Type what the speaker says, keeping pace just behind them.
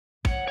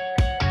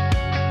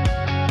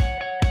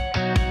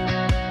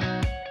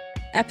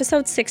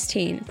Episode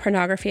 16,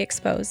 Pornography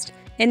Exposed.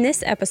 In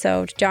this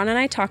episode, John and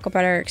I talk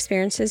about our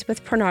experiences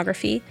with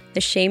pornography,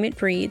 the shame it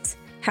breeds,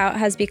 how it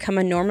has become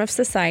a norm of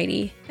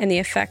society, and the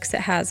effects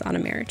it has on a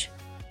marriage.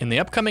 In the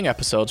upcoming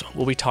episodes,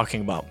 we'll be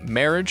talking about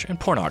marriage and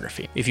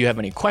pornography. If you have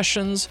any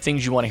questions,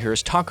 things you want to hear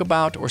us talk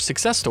about, or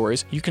success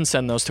stories, you can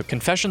send those to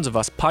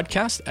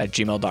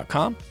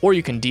confessionsofuspodcast@gmail.com, or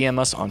you can DM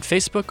us on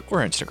Facebook or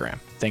Instagram.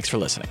 Thanks for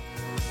listening.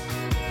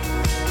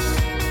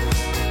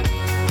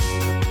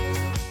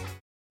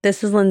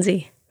 This is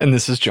Lindsay. And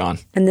this is John.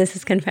 And this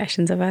is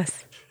Confessions of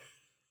Us.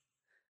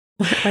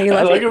 Are you I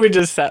laughing? like how we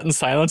just sat in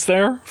silence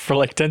there for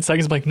like 10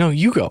 seconds. I'm like, no,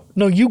 you go.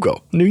 No, you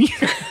go. No, you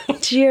go.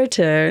 It's your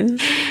turn.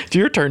 It's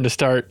your turn to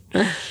start.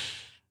 It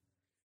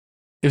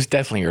was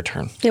definitely your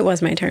turn. It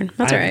was my turn.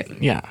 That's all right.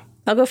 Yeah.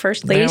 I'll go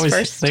first. Ladies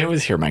first. They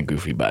always hear my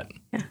goofy butt.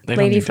 Yeah. They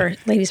don't Ladies need that.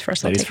 first. Ladies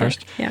first. Ladies I'll take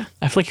first? it. Yeah.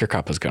 I feel like your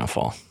cup is going to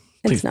fall.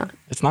 It's not.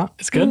 It's not?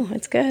 It's good? Oh,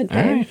 it's good.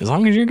 All right. As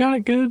long as you got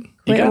it good.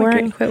 Quit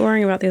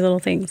worrying about these little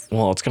things.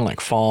 Well, it's going to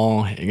like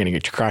fall. You're going to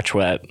get your crotch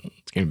wet.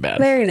 It's going to be bad.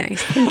 Very nice.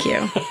 Thank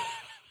you.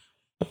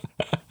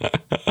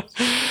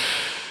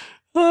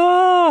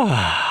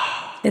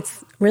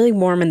 It's really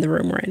warm in the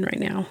room we're in right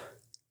now.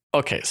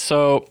 Okay.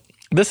 So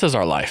this is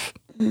our life.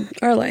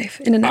 Our life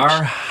in a Our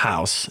nutshell.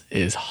 house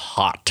is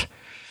hot.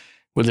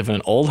 We live in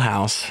an old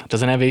house.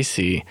 Doesn't have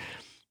AC.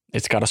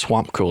 It's got a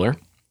swamp cooler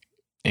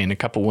and a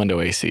couple window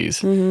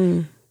ACs.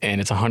 Mm-hmm.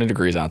 And it's 100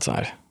 degrees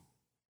outside.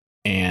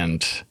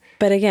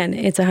 But again,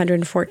 it's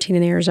 114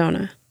 in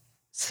Arizona.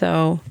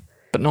 So,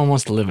 But no one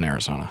wants to live in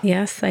Arizona.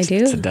 yes, I do.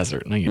 It's a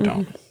desert. No, you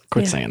don't.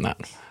 Quit Yeah. saying that.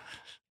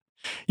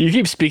 You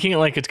keep speaking it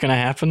like it's going to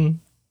happen.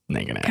 It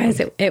ain't going to happen.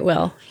 Guys, it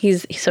will. He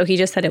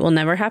just said it will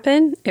never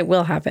happen. It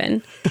will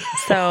happen.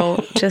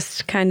 So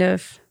just kind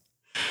of,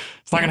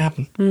 It's not going to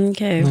happen.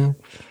 okay. No.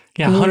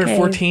 Yeah,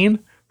 114.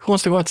 Who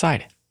wants to go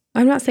outside?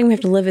 I'm not saying we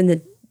have to live in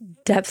the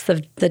depths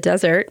of the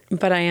desert,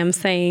 but I am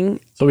saying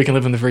So we can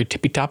live in the very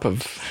tippy top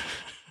of...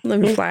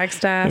 live in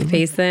Flagstaff,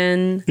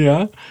 Payson,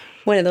 Yeah.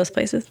 one of those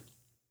places.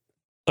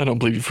 I don't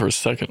believe you for a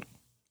second.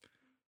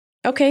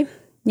 Okay.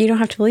 You don't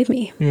have to believe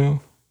me, Yeah.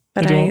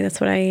 but don't. that's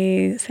what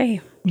I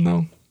say.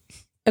 No.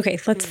 Okay.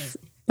 Let's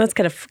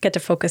get to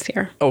focus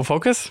here. Oh,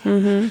 focus?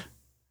 Mm-hmm.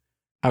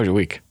 How was your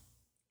week?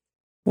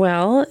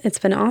 Well, it's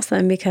been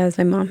awesome because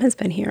my mom has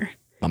been here.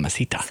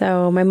 Mamacita.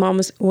 So my mom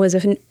was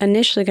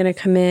initially going to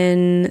come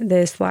in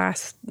this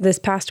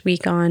past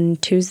week on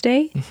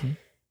Tuesday,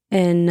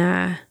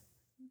 and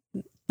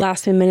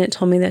last minute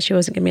told me that she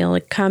wasn't going to be able to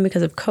come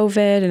because of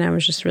COVID, and I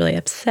was just really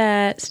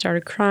upset.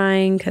 Started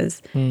crying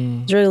because I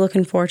was really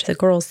looking forward to the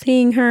girls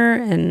seeing her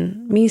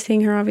and me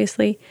seeing her,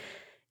 obviously.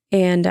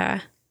 And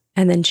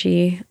then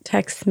she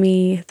texts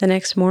me the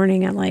next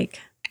morning at like,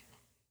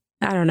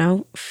 I don't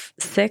know,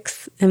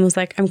 6, and was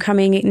like, "I'm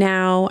coming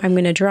now. I'm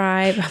going to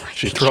drive." I'm like,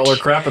 She threw all her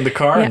crap in the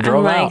car and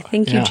drove I'm out. like,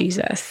 thank you, Yeah.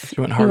 Jesus.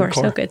 She went You are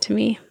so hardcore. good to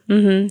me.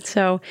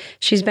 So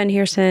she's been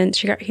here since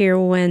she got here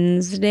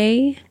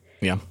Wednesday,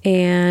 Yeah.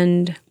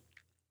 and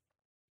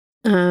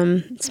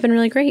it's been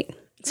really great.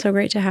 It's so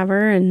great to have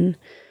her, and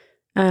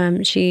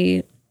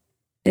she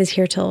is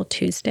here till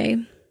Tuesday.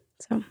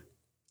 So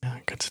Yeah,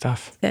 good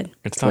stuff. good. Good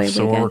It's way, stuff.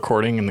 So way we're good.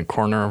 recording in the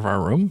corner of our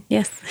room.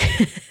 Yes.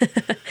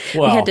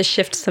 Well, we had to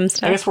shift some I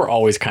stuff. guess we're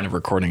always kind of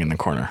recording in the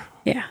corner.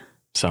 Yeah.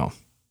 So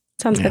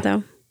Sounds Yeah. good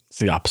though. it's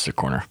the opposite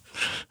corner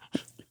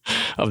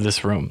of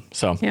this room.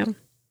 So, Yeah.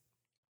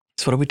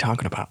 So what are we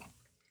talking about?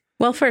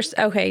 Well, first,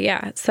 okay,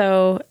 yeah.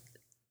 So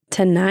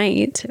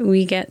tonight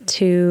we get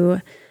to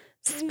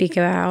speak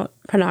about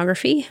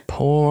pornography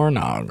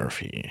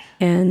Pornography.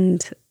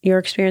 and your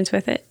experience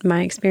with it,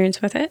 my experience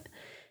with it,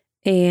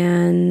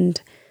 and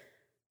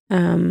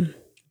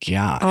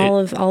Yeah. all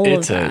of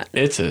that.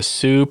 It's a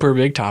super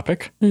big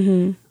topic.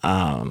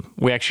 Mm-hmm.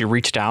 We actually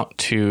reached out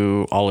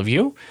to all of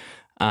you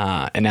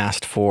and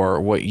asked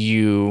for what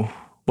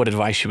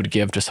advice you would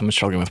give to someone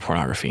struggling with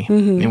pornography.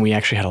 And we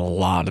actually had a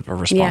lot of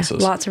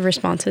responses. Yeah, lots of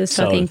responses.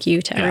 So thank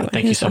you to everyone.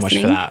 Thank you who's so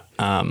listening. much for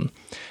that.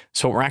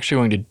 So what we're actually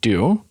going to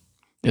do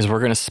is we're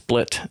going to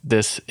split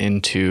this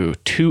into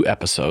 2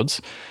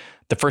 episodes.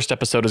 The first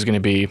episode is going to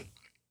be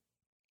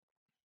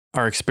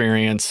our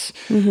experience,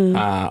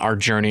 our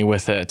journey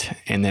with it.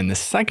 And then the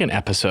second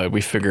episode, we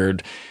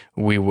figured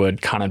we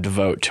would kind of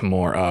devote to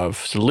more of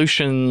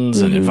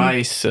solutions and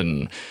advice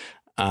and,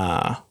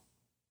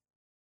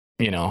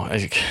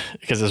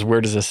 because as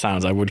weird as this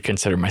sounds, I would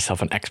consider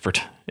myself an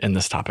expert in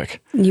this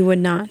topic. You would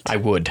not. I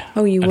would.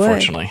 Oh, you would?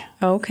 unfortunately.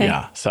 Oh, okay.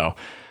 Yeah. So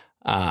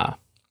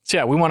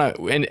yeah, we want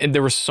to, and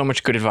there was so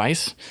much good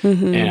advice,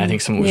 and I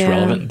think some was Yeah.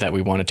 relevant that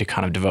we wanted to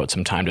kind of devote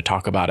some time to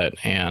talk about it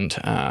and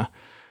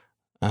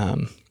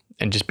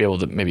just be able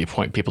to maybe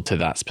point people to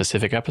that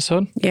specific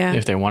episode Yeah.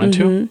 if they wanted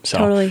to. So,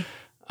 Totally.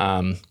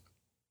 yeah,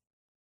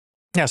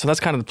 so that's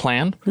kind of the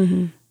plan.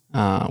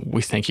 Mm-hmm.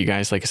 We thank you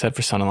guys, like I said,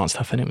 for sending a lot of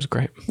stuff in. It was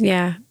great.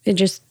 Yeah. It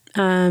just,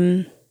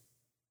 it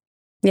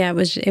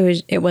was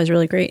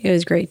really great. It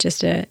was great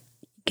just to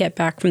hear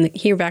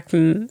back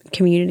from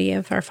community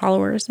of our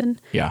followers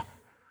and, Yeah.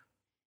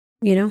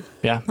 Yeah,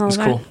 it all was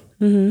that. cool.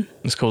 Mm-hmm.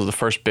 It was cool. It was the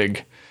first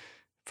big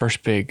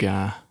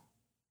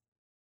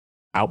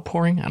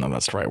outpouring. I don't know if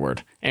that's the right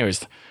word.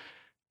 Anyways,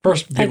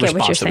 first I big get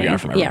what you're response that we got saying.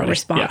 from everybody. Yeah,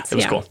 response. Yeah, it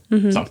was Yeah. cool.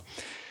 Mhm.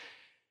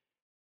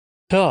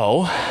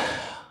 So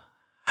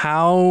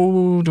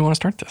how do you want to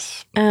start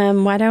this?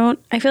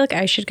 I feel like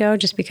I should go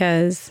just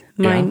because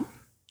mine.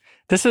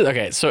 This is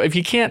okay. So if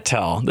you can't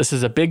tell, this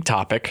is a big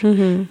topic.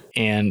 Mhm.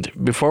 And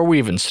before we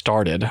even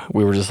started,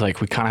 we were just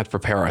like, we kind of have to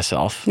prepare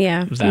ourselves.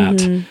 Yeah.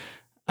 That,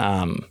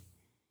 Mhm.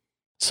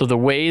 so the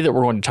way that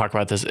we're going to talk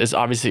about this is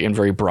obviously in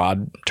very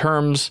broad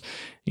terms.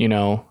 You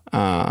know,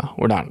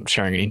 we're not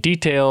sharing any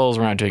details.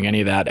 We're not doing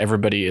any of that.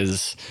 Everybody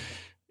is,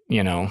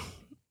 you know,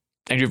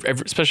 and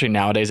especially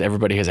nowadays,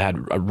 everybody has had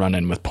a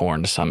run-in with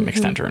porn to some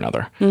extent or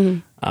another.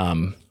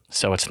 Mhm.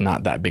 So it's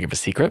not that big of a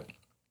secret.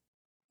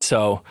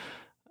 So,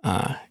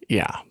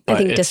 yeah. I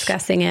think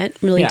discussing it,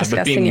 really discussing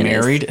but being it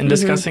married is, and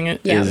discussing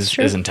it Yeah, that's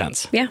true. is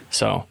intense. Yeah.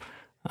 So,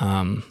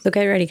 So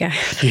get ready,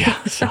 guys.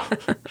 yeah. So,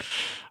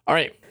 all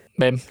right,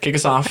 babe, kick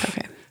us off.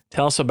 Okay.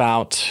 Tell us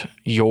about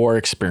your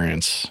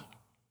experience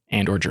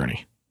and or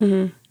journey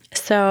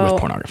So with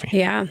pornography.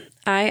 Yeah,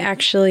 I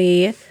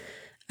actually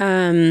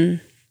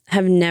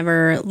have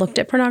never looked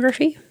at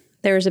pornography.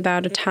 There was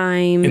about a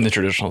time. In the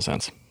traditional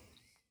sense.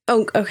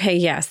 Oh, okay.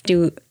 Yes.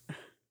 Well,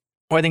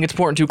 I think it's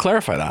important to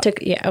clarify that.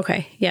 Yeah.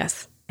 Okay.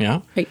 Yes. Yeah.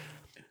 Right.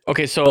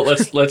 Okay. So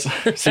let's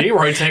see. We're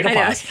already taking a I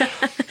know. pause.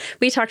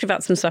 We talked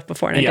about some stuff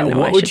before, and I Yeah. didn't know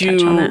What I would should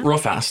touch on you that. real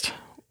fast?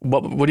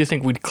 What do you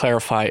think we'd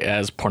clarify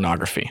as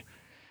pornography?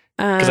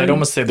 Because I'd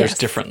almost say there's yes.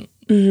 different.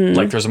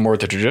 Like there's more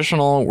the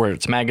traditional where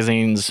it's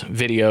magazines,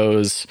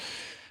 videos,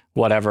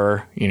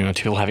 whatever. You know,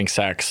 people having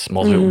sex,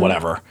 multiple,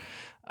 whatever.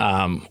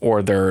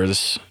 Or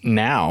there's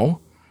now.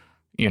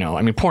 You know,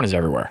 I mean, porn is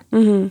everywhere.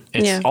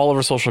 It's all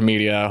over social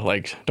media.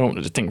 Like,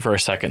 don't think for a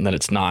second that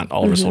it's not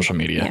all over social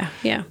media.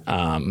 Yeah.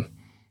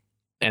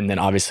 And then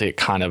obviously it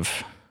kind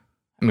of,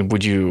 I mean,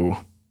 would you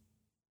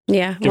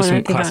Yeah. give some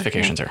Wanna evaluate,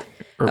 classifications here?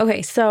 Or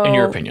Okay. So, in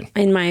your opinion.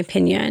 In my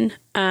opinion,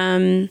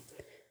 when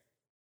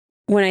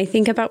I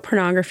think about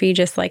pornography,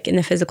 just like in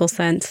the physical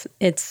sense,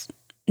 it's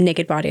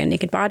naked body on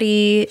naked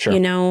body, Sure. you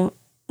know,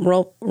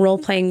 role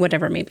playing,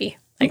 whatever it may be.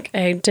 Like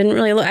I didn't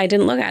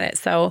look at it.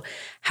 So,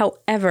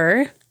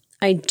 however,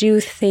 I do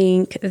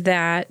think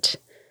that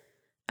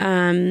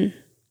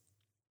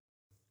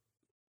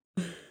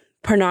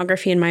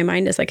pornography in my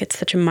mind is like, it's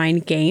such a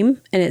mind game,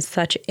 and it's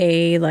such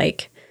a,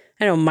 like,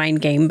 I don't know,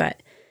 mind game,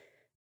 but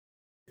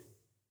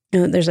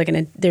you know, there's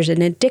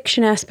an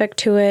addiction aspect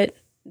to it.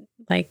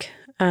 Like,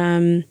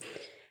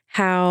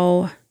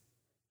 how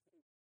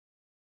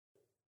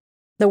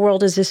the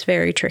world is just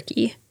very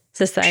tricky.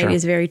 Society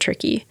is very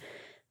tricky.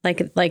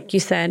 Like you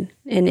said,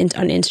 on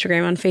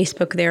Instagram, on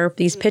Facebook, there are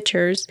these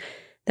pictures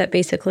that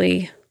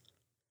basically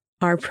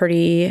are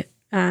pretty,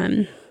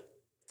 like,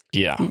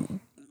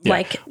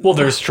 well,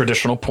 there's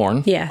traditional porn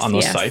on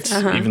those yes, sites,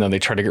 even though they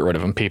try to get rid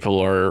of them. People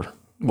are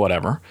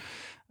whatever.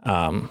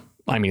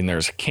 I mean,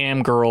 there's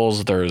cam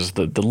girls. There's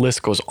the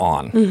list goes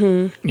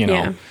on. You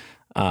know,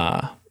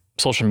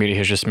 social media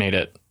has just made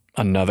it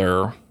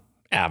another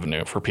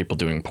avenue for people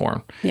doing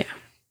porn. Yeah.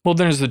 Well,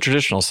 there's the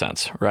traditional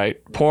sense,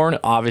 right? Porn,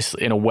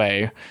 obviously, in a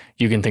way,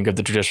 you can think of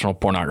the traditional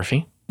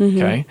pornography,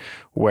 okay,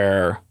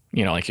 where,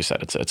 you know, like you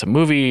said, it's a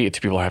movie, it's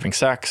people having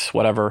sex,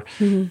 whatever.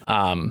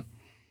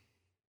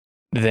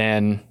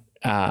 Then,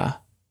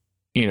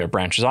 you know, it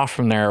branches off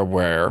from there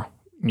where,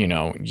 you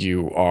know,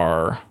 you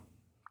are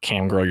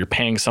cam girl, you're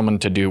paying someone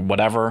to do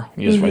whatever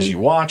as you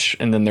watch.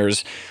 And then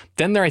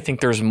I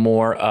think there's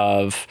more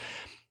of,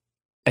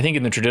 I think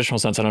in the traditional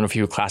sense, I don't know if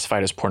you would classify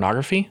it as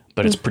pornography,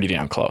 but it's pretty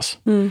damn close.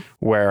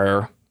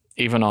 Where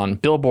even on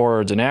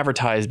billboards and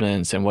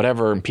advertisements and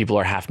whatever, and people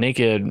are half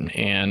naked,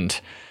 and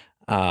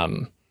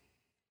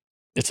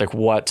it's like,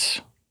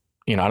 what,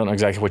 you know, I don't know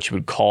exactly what you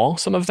would call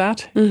some of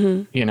that,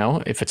 you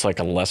know, if it's like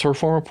a lesser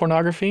form of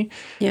pornography.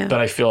 Yeah. But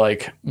I feel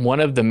like one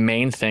of the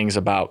main things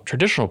about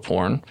traditional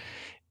porn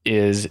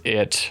is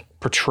it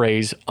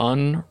portrays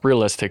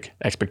unrealistic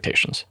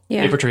expectations.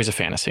 Yeah. It portrays a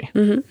fantasy.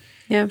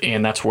 Yeah.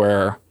 And that's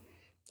where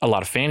a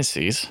lot of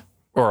fantasies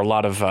or a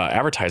lot of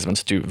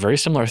advertisements do very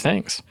similar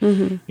things.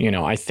 You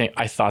know, I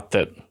thought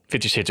that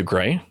 50 Shades of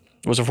Grey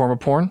was a form of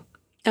porn.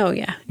 Oh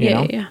yeah. You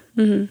know? Yeah.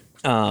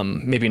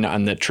 Maybe not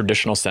in the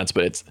traditional sense,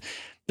 but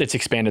it's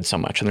expanded so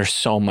much and there's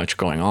so much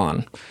going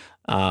on.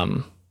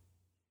 And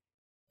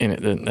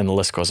the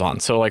list goes on.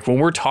 So like when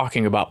we're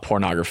talking about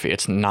pornography,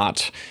 it's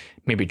not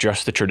maybe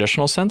just the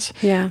traditional sense.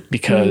 Yeah.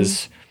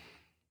 Because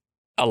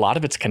a lot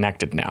of it's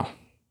connected now.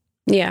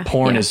 Yeah.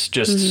 Porn is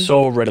just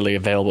so readily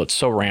available. It's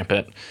so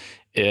rampant.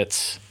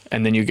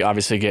 And then you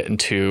obviously get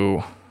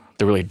into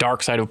the really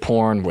dark side of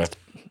porn with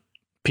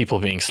people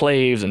being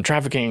slaves and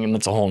trafficking, and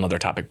that's a whole nother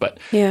topic. But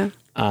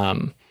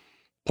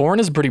porn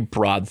is a pretty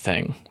broad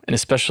thing. And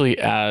especially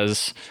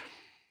as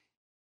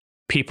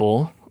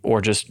people,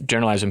 or just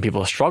generalized when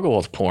people struggle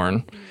with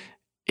porn,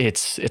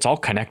 it's all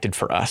connected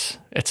for us.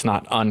 It's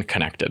not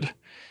unconnected.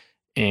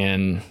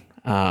 And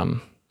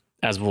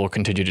as we'll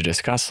continue to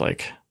discuss,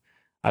 like,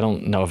 I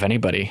don't know of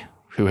anybody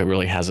who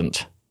really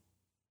hasn't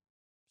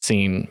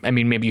seen, I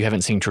mean, maybe you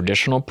haven't seen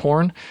traditional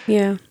porn.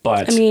 Yeah.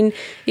 But I mean,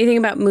 you think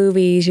about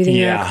movies, you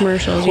think about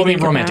commercials. Well, I mean,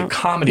 romantic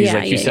comedies,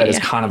 like you said, is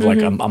kind of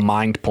like a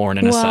mind porn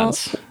in a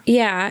sense.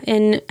 Yeah.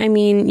 And I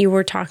mean, you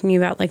were talking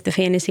about like the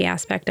fantasy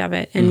aspect of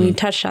it, and we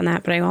touched on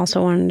that, but I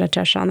also wanted to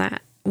touch on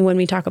that when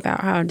we talk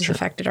about how it's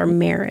affected our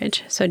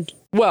marriage. So,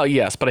 well,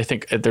 yes, but I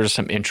think there's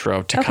some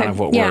intro to kind of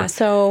what we're.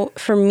 So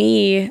for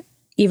me,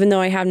 even though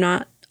I have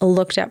not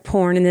looked at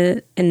porn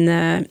in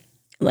the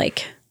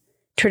like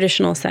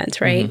traditional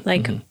sense, right?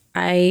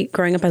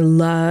 Growing up, I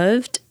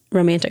loved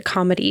romantic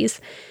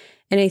comedies.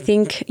 And I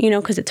think, you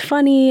know, because it's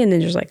funny and then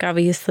there's like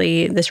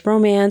obviously this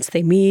romance,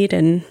 they meet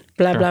and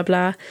blah, blah,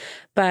 blah.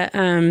 But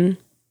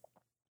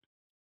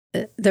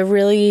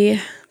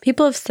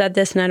people have said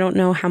this, and I don't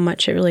know how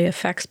much it really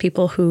affects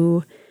people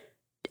who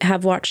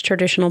have watched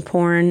traditional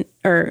porn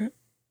and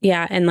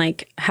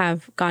like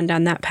have gone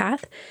down that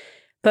path.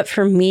 But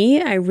for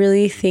me, I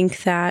really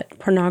think that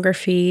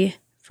pornography,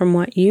 from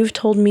what you've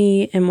told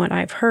me and what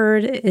I've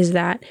heard, is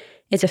that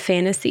it's a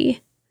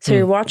fantasy. So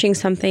you're watching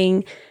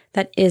something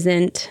that is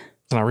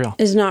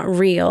not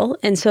real.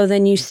 And so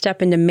then you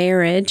step into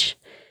marriage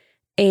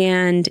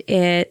and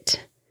it's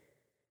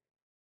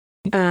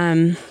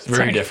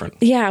very different.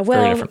 Yeah.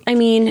 Well, I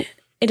mean,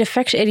 it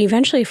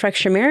eventually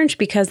affects your marriage,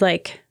 because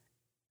like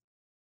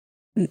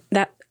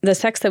that, the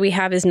sex that we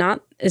have is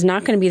not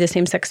going to be the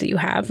same sex that you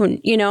have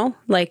when, you know,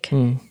 like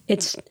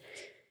it's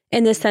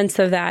in the sense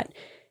of that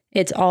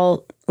it's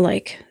all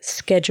like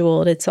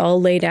scheduled. It's all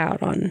laid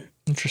out on.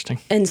 Interesting.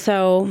 And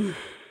so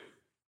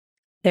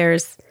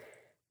there's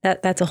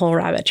that's a whole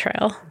rabbit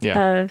trail.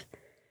 Yeah.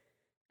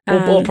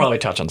 We'll probably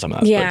touch on some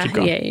of that. Yeah. But keep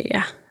going.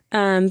 Yeah.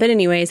 But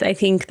anyways, I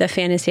think the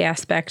fantasy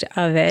aspect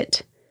of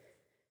it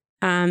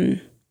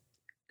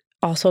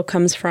also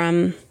comes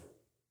from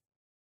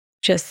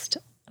just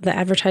the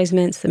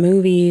advertisements, the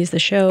movies, the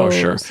shows. Oh,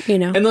 sure. You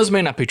know, and those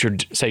may not be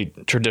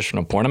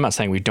traditional porn. I'm not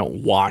saying we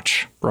don't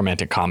watch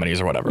romantic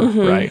comedies or whatever,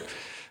 right?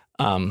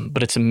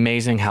 But it's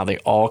amazing how they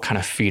all kind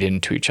of feed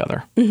into each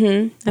other.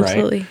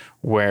 Absolutely. Right?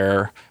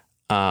 Where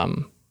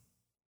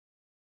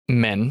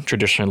men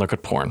traditionally look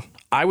at porn.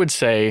 I would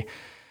say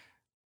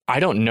I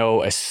don't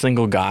know a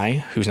single guy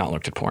who's not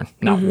looked at porn.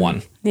 Not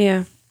one.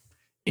 Yeah.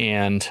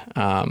 And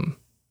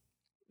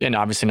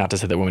obviously not to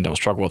say that women don't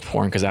struggle with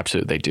porn, because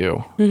absolutely they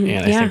do.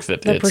 And I think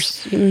that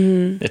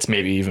it's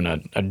maybe even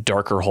a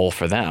darker hole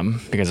for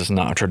them, because it's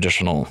not a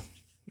traditional,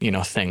 you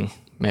know, thing,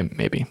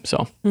 maybe.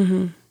 So.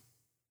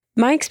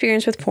 My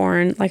experience with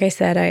porn, like I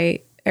said, I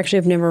actually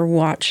have never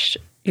watched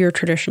your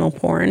traditional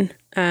porn.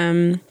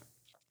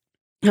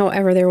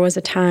 However, there was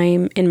a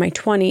time in my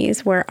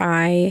 20s where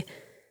I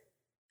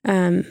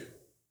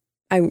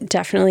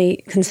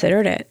definitely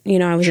considered it. You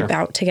know, I was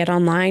about to get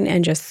online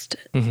and just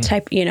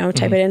type it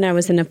in. I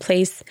was in a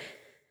place,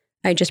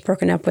 I just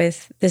broken up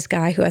with this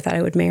guy who I thought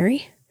I would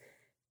marry.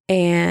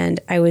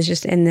 And I was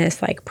just in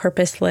this like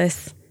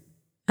purposeless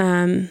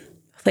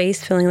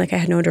place, feeling like I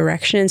had no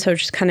direction. And so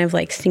just kind of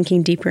like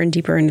sinking deeper and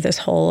deeper into this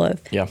hole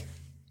of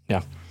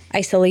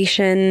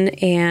isolation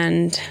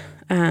and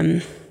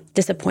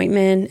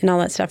disappointment and all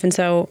that stuff. And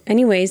so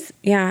anyways,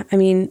 I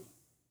mean,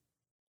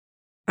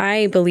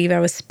 I believe I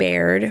was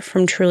spared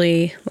from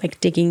truly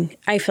like digging.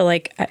 I feel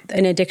like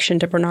an addiction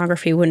to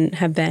pornography wouldn't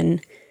have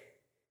been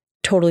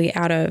totally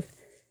out of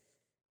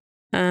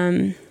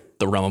the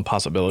realm of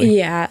possibility.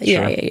 Yeah,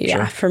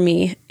 for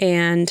me.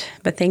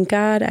 But thank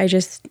God I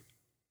just,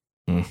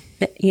 you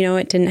know,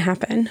 it didn't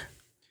happen.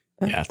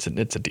 But, yeah,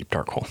 it's a deep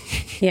dark hole.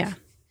 Yeah.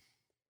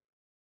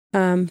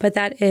 But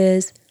that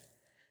is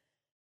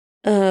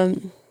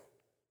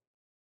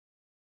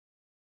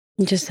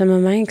just some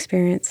of my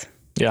experience.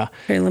 Yeah.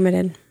 Very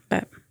limited,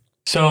 but.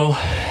 So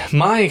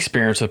my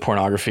experience with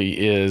pornography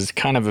is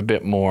kind of a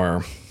bit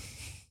more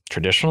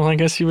traditional, I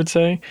guess you would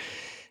say,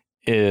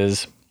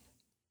 is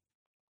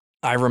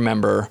I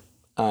remember,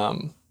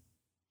 I'm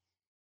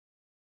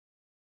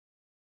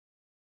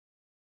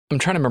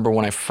trying to remember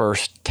when I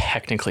first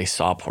technically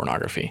saw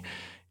pornography.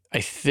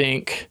 I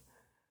think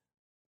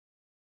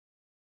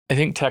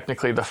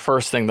technically the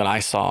first thing that I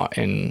saw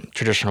in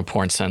traditional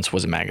porn sense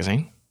was a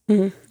magazine.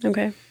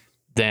 Okay.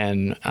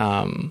 Then,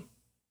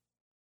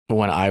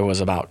 when I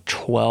was about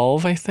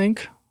 12, I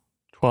think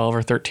 12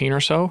 or 13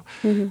 or so,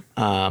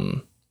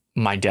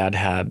 my dad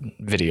had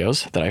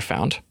videos that I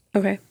found.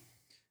 Okay.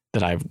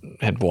 That I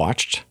had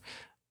watched.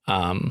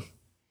 And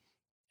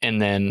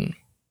then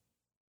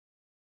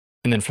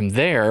from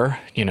there,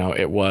 you know,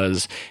 it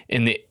was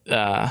in the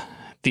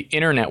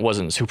internet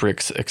wasn't super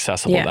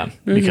accessible then,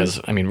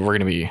 because I mean, I'm going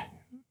to be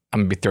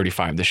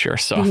 35 this year.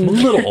 So I'm a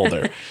little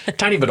older,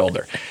 tiny bit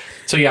older.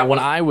 So yeah, when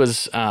I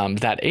was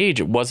that age,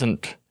 it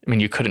wasn't, I mean,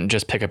 you couldn't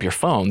just pick up your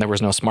phone. There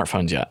was no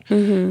smartphones yet,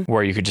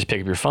 where you could just pick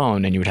up your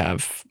phone and you would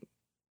have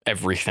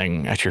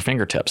everything at your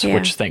fingertips,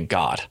 which thank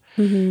God,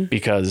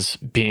 because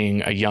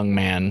being a young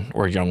man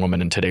or a young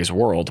woman in today's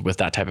world with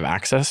that type of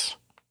access,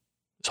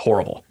 it's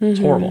horrible. It's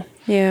horrible.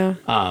 Yeah.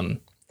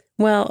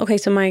 Well, okay.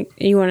 So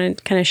you want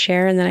to kind of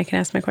share and then I can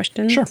ask my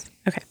questions? Sure.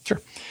 Okay.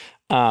 Sure.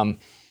 And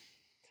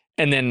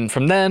then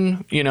from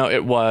then, you know,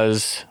 it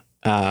was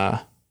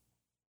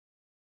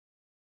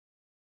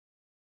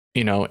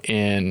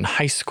in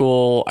high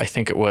school, I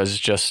think it was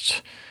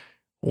just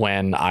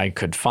when I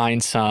could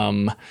find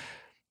some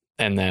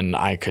and then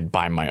I could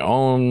buy my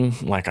own.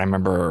 Like I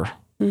remember,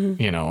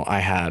 I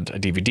had a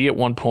DVD at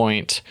one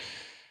point,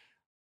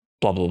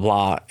 blah, blah,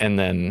 blah. And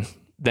then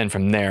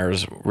from there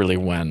is really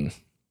when,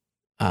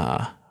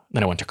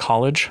 then I went to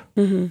college.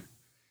 And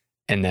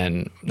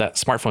then that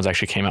smartphones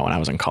actually came out when I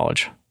was in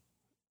college,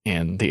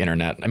 and the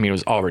internet, I mean, it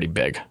was already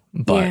big,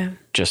 but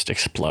just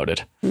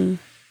exploded.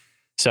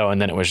 So,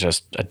 and then it was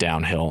just a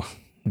downhill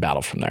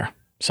battle from there.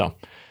 So,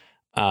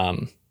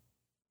 I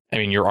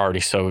mean, you're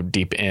already so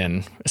deep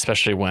in,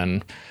 especially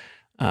when,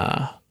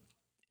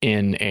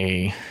 in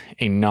a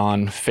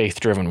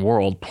non-faith driven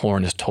world,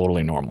 porn is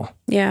totally normal.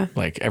 Yeah.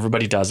 Like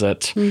everybody does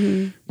it,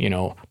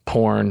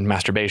 porn,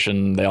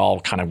 masturbation, they all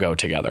kind of go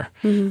together.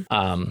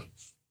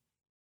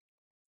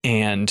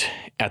 And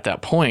at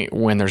that point,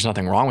 when there's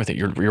nothing wrong with it,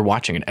 you're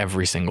watching it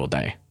every single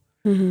day,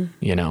 I mean,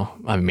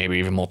 maybe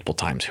even multiple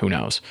times, who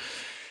knows?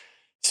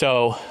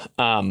 So,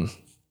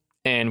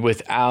 and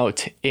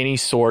without any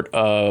sort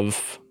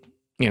of,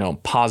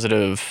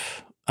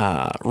 positive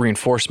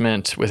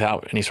reinforcement,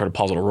 without any sort of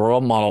positive role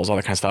models, all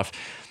that kind of stuff,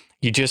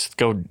 you just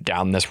go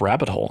down this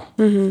rabbit hole.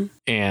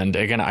 And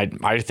again,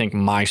 I think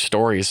my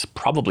story is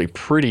probably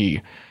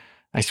pretty,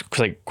 like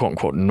quote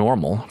unquote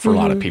normal for a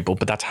lot of people,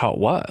 but that's how it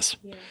was.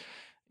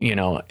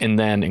 And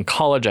then in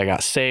college I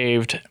got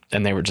saved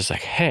and they were just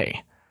like,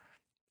 hey,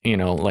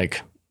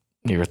 like,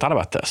 you ever thought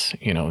about this?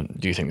 Do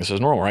you think this is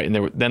normal? Right.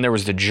 And then there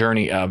was the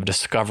journey of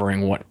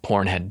discovering what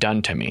porn had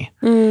done to me.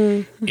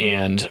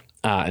 And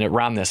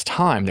around this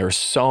time there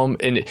was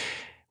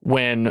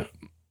when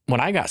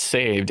I got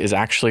saved is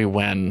actually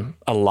when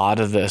a lot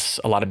of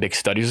big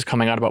studies was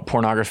coming out about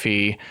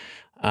pornography.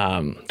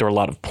 There were a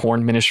lot of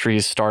porn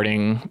ministries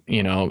starting,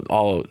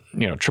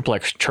 Triple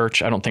X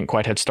Church, I don't think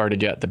quite had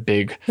started yet. The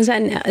big, is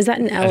that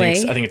in LA? I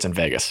think it's in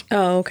Vegas.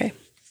 Oh, okay.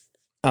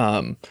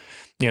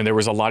 There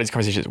was a lot of these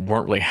conversations that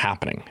weren't really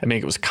happening. I mean,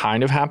 it was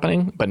kind of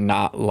happening, but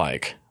not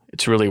like,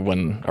 it's really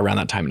when around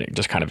that time it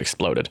just kind of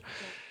exploded.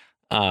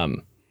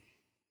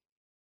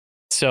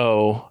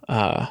 So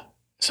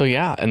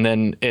yeah. And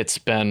then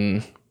so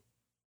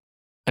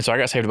I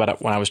got saved about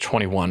it when I was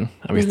 21.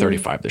 I'll be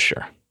 35 this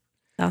year.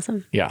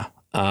 Awesome. Yeah.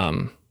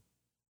 And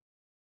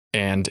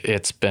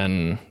it's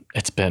been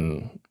a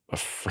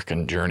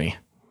freaking journey.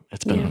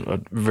 It's been a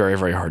very,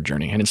 very hard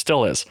journey, and it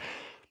still is.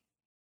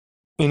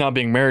 Now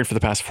being married for the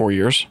past 4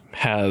 years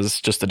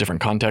has just a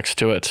different context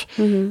to it.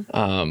 And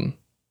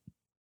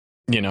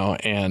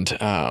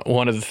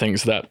one of the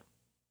things that,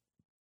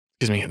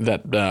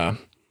 I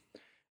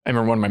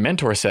remember one of my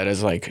mentors said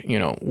is like,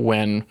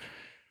 when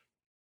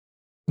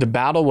the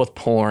battle with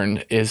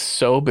porn is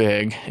so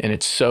big and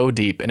it's so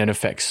deep and it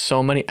affects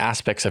so many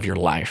aspects of your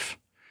life,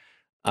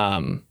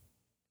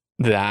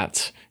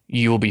 that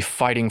you will be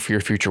fighting for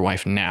your future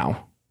wife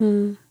now.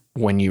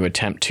 When you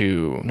attempt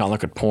to not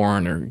look at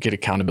porn or get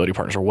accountability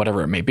partners or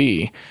whatever it may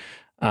be,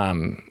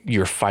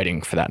 you're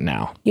fighting for that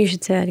now. You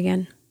should say that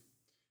again.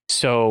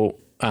 So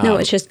no,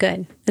 it's just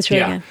good. It's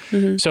really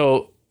good.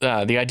 So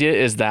the idea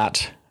is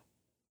that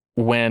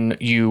when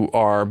you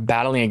are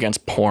battling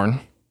against porn,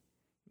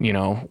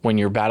 when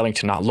you're battling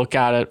to not look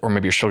at it, or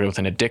maybe you're struggling with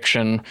an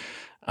addiction,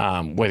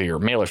 whether you're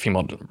male or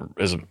female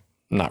is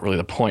not really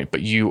the point,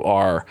 but you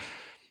are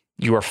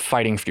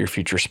fighting for your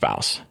future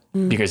spouse.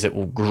 Because it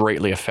will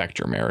greatly affect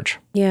your marriage.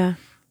 Yeah.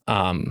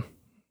 I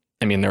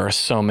mean, there are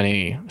so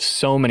many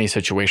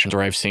situations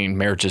where I've seen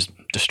marriages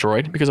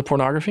destroyed because of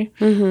pornography,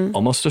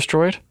 almost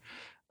destroyed.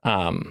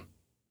 I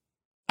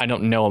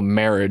don't know a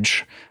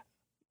marriage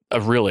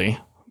really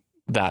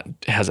that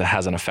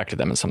hasn't affected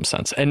them in some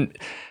sense. And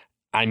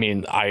I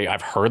mean,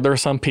 I've heard there are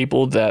some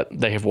people that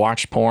they have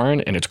watched porn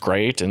and it's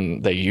great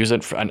and they use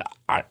it and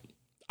I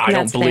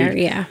don't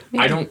believe,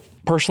 I don't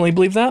personally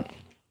believe that.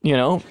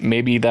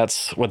 Maybe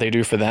that's what they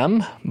do for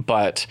them,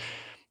 but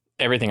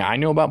everything I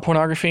know about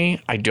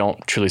pornography, I don't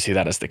truly see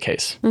that as the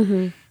case.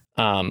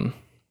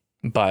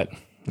 But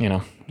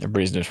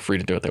everybody's just free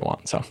to do what they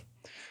want. So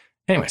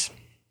anyways, do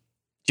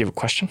you have a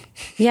question?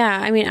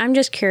 Yeah. I mean, I'm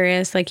just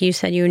curious, like you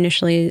said, you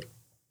initially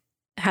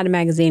had a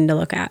magazine to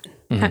look at.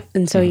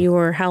 And so you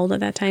were how old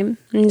at that time?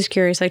 I'm just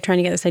curious, like trying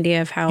to get this idea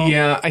of how.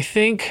 Yeah,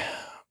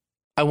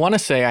 I want to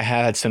say I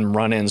had some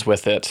run-ins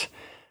with it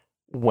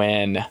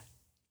when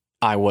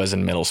I was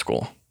in middle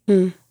school.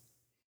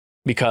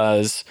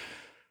 Because,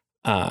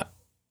 and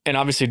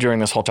obviously during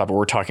this whole topic,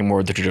 we're talking more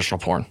of the traditional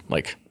porn,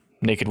 like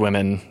naked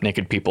women,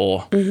 naked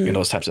people,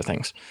 those types of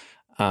things.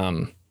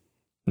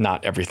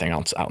 Not everything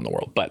else out in the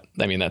world, but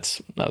I mean,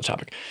 that's another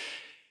topic.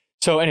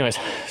 So anyways,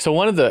 so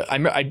one of the,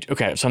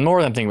 so more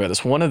than I'm thinking about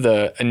this, one of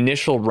the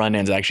initial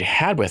run-ins I actually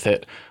had with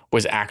it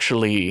was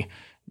actually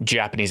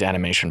Japanese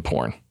animation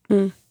porn.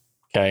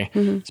 Okay.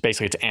 It's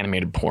basically, it's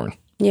animated porn.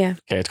 Yeah.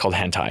 Okay. It's called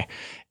hentai.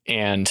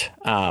 And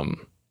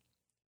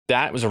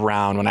that was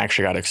around when I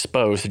actually got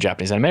exposed to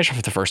Japanese animation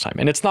for the first time.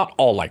 And it's not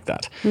all like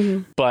that.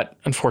 But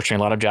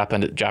unfortunately, a lot of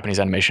Japanese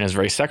animation is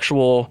very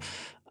sexual.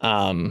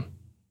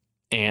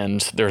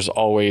 and there's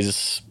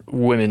always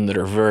women that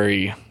are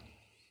very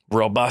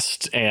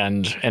robust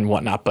and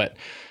whatnot. But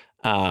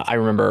I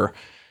remember,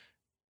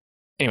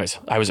 anyways,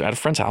 I was at a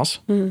friend's house,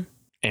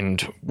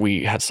 and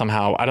we had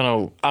somehow, I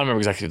don't remember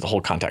exactly the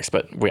whole context,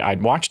 but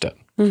I'd watched it.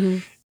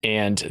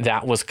 And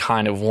that was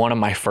kind of one of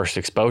my first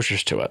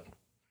exposures to it.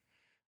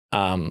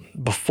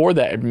 Before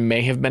that, it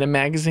may have been a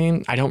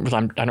magazine. I don't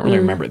really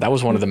remember. That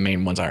was one of the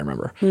main ones I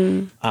remember.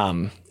 And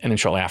then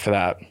shortly after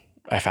that,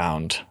 I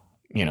found,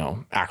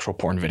 actual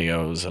porn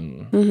videos,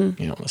 and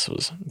this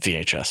was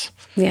VHS.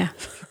 Yeah.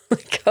 Oh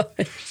my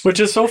gosh.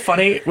 Which is so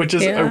funny. Which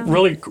is a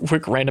really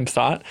quick random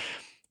thought.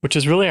 Which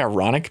is really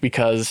ironic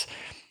because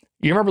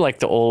you remember like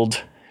the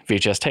old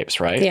VHS tapes,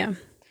 right? Yeah.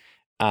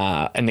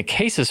 And the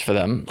cases for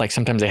them, like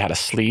sometimes they had a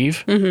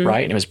sleeve,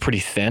 right? And it was pretty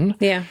thin.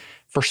 Yeah.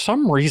 For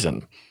some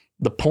reason,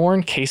 the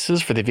porn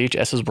cases for the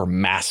VHSs were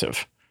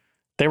massive.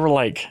 They were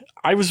like,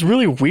 I was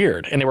really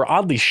weird, and they were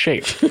oddly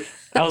shaped.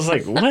 I was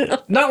like,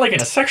 what? Not like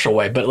in a sexual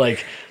way, but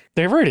like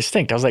they're very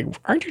distinct. I was like,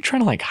 aren't you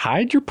trying to like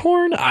hide your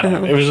porn? I don't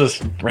know. It was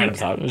just random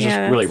thought. It was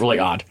just really, really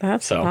odd.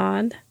 That's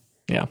odd.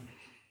 Yeah.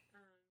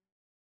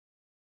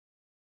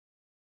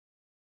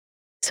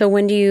 So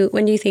when do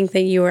you think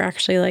that you were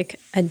actually like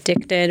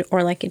addicted,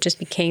 or like it just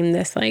became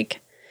this like,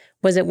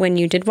 was it when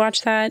you did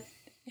watch that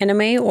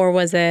anime, or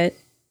was it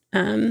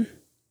or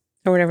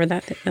whatever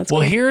that's well,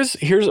 called? here's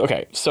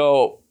okay.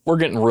 So we're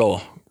getting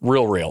real.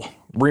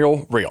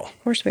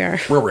 Of course we are.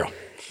 Real.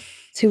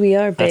 It's who we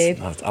are, babe.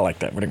 I like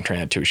that. We're going to turn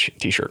that into a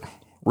t-shirt.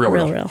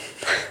 Real.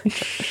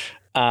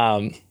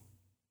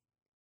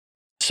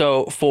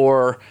 So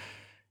for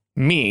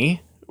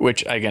me,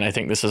 which again, I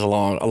think this is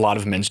along a lot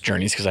of men's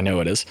journeys, because I know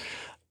it is,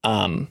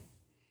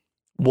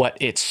 what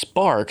it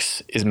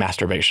sparks is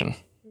masturbation.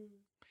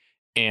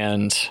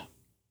 And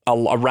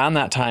around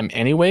that time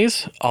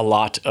anyways, a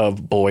lot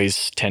of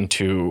boys tend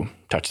to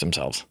touch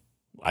themselves.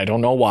 I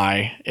don't know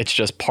why. It's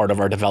just part of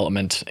our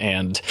development.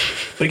 But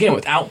again,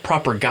 without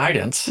proper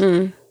guidance,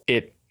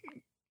 it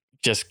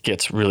just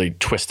gets really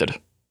twisted.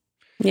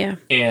 Yeah.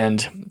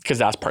 And because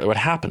that's partly what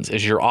happens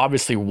is you're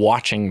obviously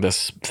watching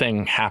this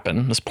thing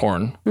happen, this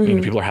porn,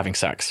 people are having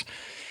sex,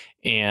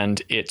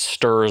 and it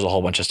stirs a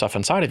whole bunch of stuff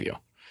inside of you.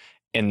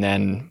 And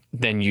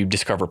then you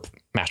discover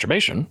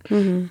masturbation,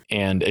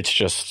 and it's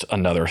just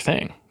another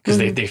thing, because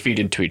they feed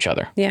into each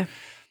other. Yeah.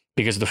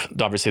 Because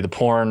obviously the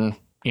porn,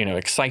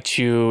 excites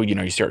you,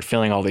 you start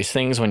feeling all these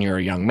things when you're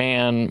a young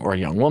man or a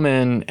young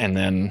woman, and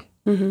then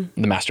the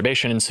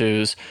masturbation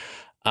ensues.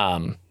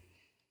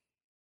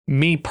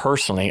 Me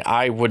personally,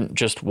 I wouldn't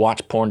just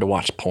watch porn to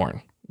watch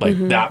porn. Like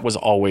that was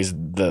always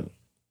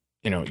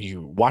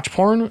you watch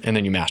porn and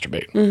then you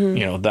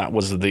masturbate. That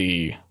was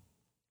the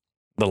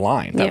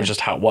line. That was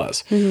just how it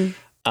was.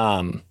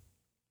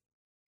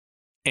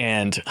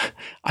 And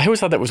I always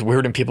thought that was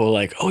weird, and people were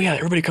like, oh yeah,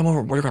 everybody come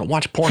over, we're going to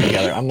watch porn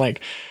together. I'm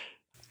like,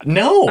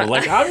 no,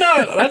 like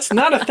that's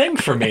not a thing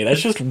for me.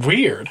 That's just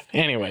weird.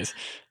 Anyways,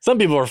 some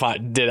people were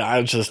fine.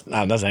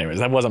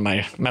 That wasn't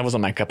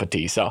my cup of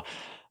tea. So,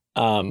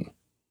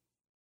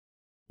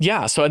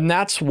 yeah. So, and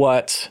that's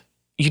what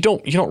you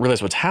don't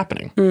realize what's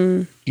happening.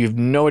 You have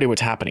no idea what's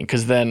happening.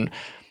 Cause then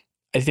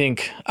I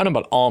don't know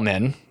about all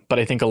men, but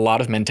I think a lot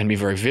of men tend to be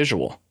very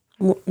visual.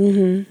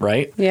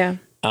 Right. Yeah.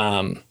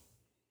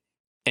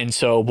 And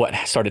so what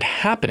started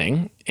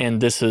happening,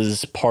 and this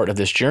is part of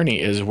this journey,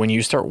 is when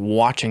you start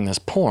watching this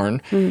porn,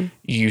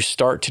 you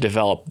start to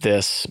develop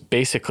this,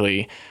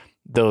 basically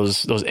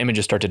those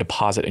images start to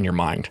deposit in your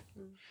mind.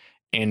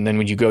 And then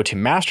when you go to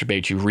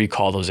masturbate, you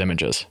recall those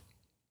images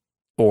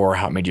or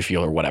how it made you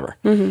feel or whatever.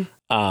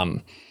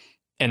 And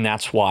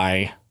that's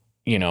why,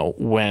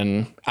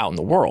 when out in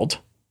the world,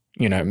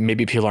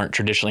 maybe people aren't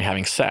traditionally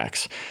having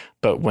sex,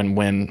 but when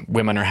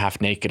women are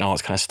half naked and all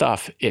this kind of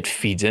stuff, it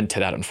feeds into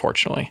that,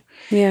 unfortunately.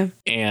 Yeah.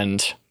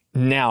 And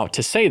now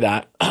to say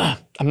that,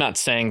 I'm not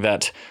saying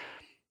that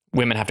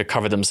women have to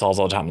cover themselves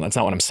all the time. That's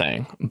not what I'm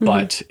saying.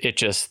 But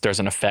there's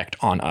an effect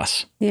on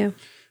us. Yeah.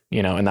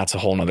 And that's a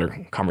whole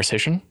nother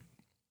conversation.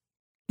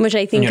 Which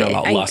I think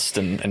about lust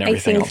and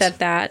everything else. I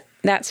think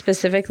that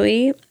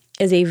specifically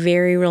is a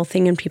very real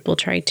thing, and people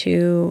try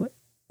to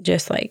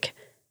just like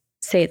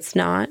say it's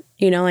not,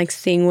 like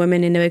seeing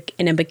women in a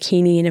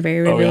bikini in a very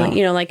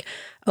revealing, like,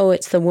 oh,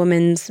 it's the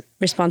woman's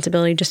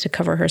responsibility just to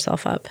cover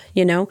herself up,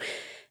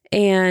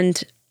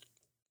 And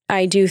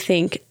I do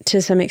think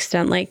to some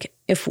extent, like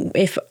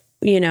if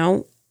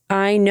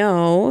I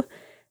know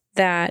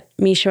that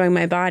me showing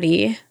my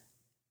body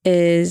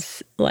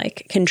is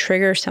like, can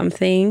trigger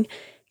something,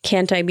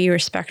 can't I be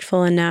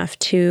respectful enough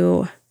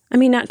to,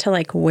 not to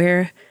like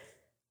wear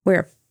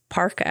a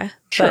parka.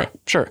 Sure.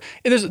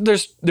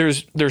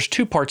 There's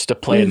two parts to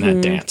play in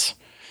that dance.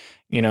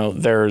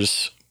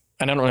 There's,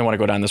 and I don't really want to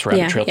go down this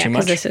rabbit trail too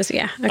much. This is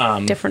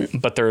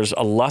different. But there's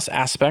a lust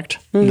aspect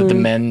that the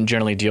men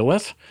generally deal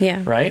with.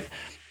 Yeah. Right.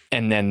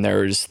 And then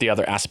there's the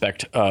other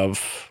aspect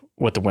of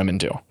what the women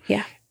do.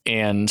 Yeah.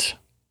 And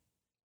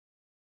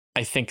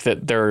I think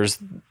that there's,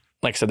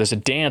 like I said, there's a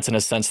dance in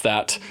a sense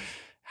that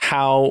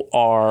how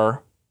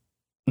are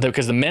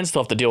because the men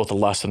still have to deal with the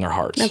lust in their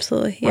hearts.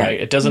 Absolutely. Yeah.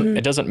 Right. It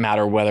doesn't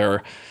matter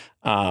whether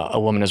a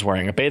woman is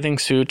wearing a bathing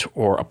suit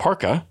or a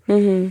parka.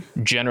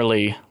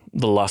 Generally,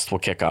 the lust will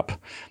kick up.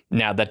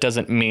 Now, that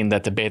doesn't mean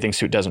that the bathing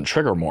suit doesn't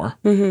trigger more.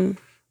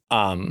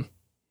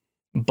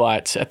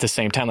 But at the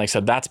same time, like I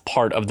said, that's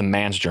part of the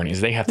man's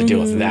journeys. They have to deal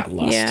with that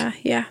lust. Yeah.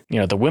 Yeah. You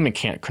know, the women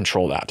can't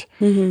control that.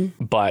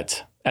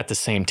 But at the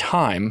same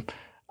time,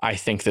 I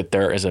think that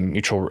there is a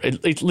mutual,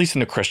 at least in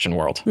the Christian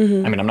world. I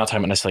mean, I'm not talking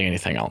about necessarily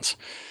anything else.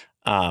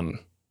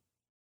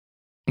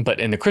 But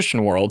in the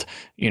Christian world,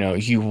 you know,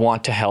 you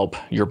want to help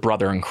your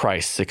brother in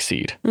Christ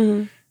succeed,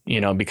 you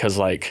know, because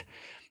like,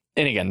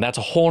 and again, that's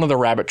a whole nother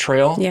rabbit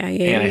trail. Yeah.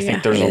 And I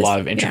think there's a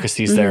lot of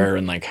intricacies there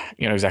and like,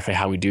 you know, exactly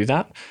how we do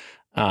that.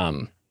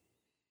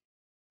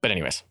 But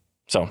anyways,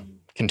 so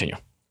continue.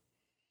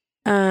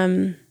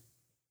 Okay.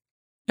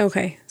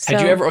 So,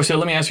 Had you ever, so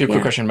let me ask you a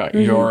quick question about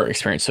your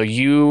experience. So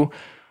you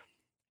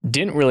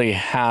didn't really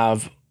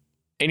have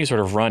any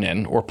sort of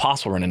run-in or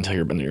possible run-in until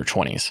you're in your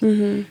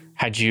 20s.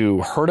 Had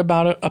you heard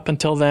about it up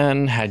until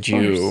then? Had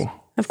you?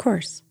 Of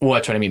course. Well,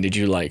 that's what I mean. Did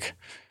you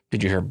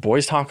hear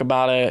boys talk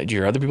about it? Did you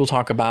hear other people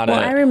talk about it?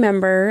 Well, I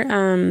remember,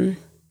 I'm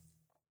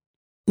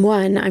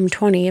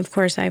 20. Of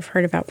course, I've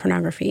heard about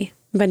pornography.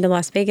 Been to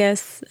Las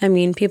Vegas. I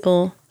mean,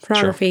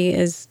 pornography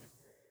is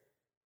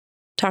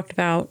talked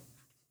about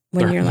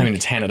when you're like... I mean,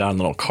 it's handed out in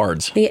little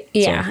cards.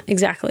 Yeah, so.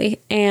 Exactly.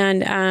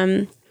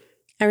 And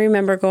I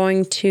remember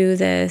going to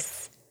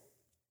this,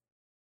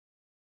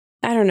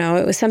 I don't know,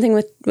 it was something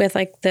with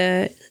like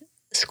the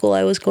school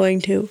I was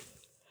going to.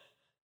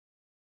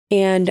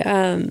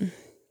 And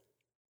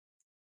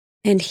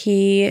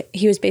he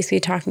was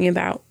basically talking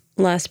about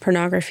lust,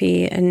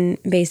 pornography,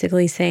 and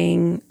basically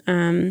saying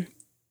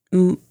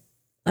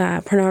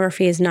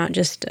pornography is not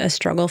just a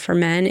struggle for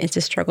men, it's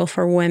a struggle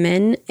for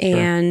women. Sure.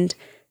 And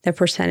the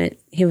percentage,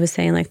 he was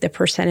saying like the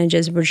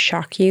percentages would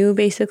shock you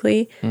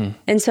basically.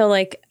 And so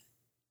like,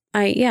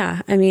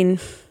 I mean,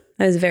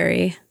 I was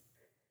very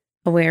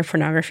aware of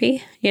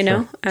pornography, you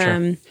know?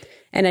 Sure.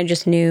 And I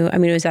just knew, I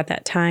mean, it was at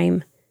that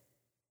time,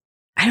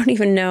 I don't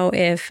even know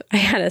if I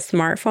had a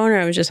smartphone or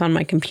I was just on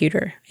my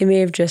computer. It may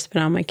have just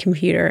been on my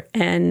computer.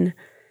 And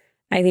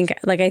I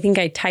think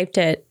I typed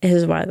it, this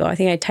is a while ago, I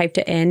think I typed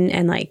it in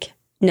and like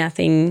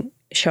nothing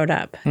showed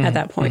up at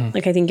that point.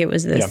 Like I think it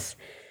was this.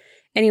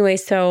 Yeah. Anyway,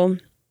 so,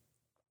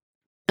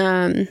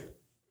 but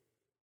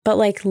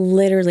like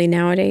literally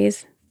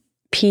nowadays,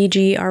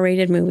 PG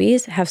R-rated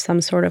movies have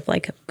some sort of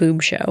like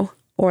boob show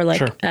or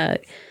like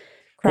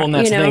well, and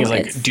that's the thing is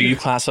like, do you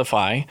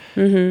classify?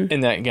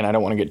 And that, again, I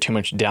don't want to get too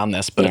much down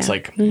this, but it's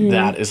like,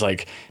 that is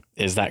like,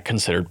 is that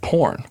considered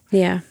porn?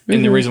 Yeah.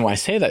 And the reason why I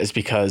say that is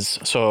because,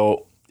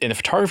 so in the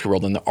photography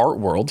world, in the art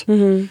world,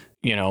 you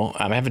know,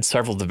 I've had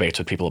several debates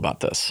with people about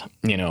this,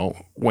 you know,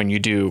 when you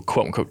do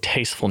quote unquote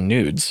tasteful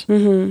nudes,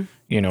 you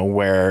know,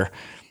 where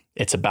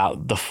it's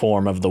about the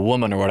form of the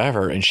woman or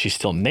whatever, and she's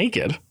still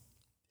naked,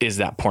 is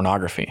that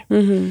pornography?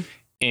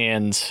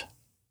 And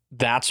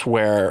that's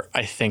where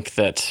I think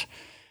that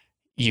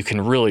you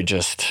can really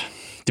just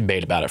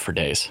debate about it for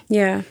days.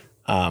 Yeah.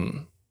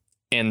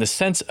 In the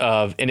sense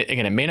of, and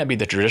again, it may not be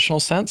the traditional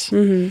sense,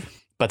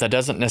 but that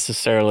doesn't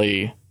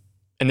necessarily,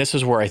 and this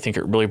is where I think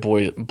it really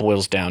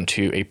boils down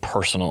to a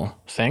personal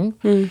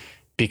thing,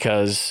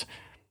 because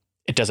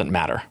it doesn't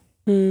matter.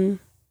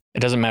 It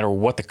doesn't matter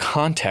what the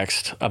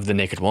context of the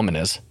naked woman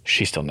is.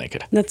 She's still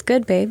naked. That's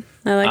good, babe.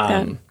 I like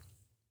that.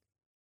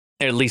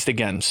 At least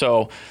again.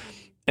 So,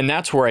 and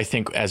that's where I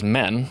think as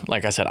men,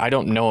 like I said, I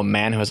don't know a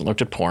man who hasn't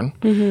looked at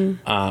porn.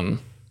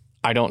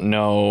 I don't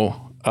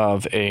know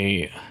of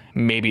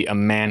maybe a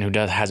man who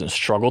hasn't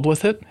struggled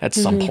with it at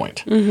some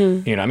point.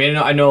 You know, I mean,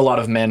 I know a lot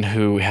of men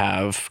who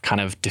have kind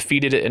of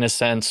defeated it in a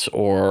sense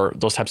or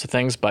those types of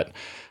things, but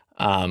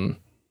I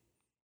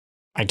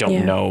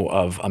don't know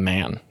of a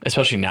man,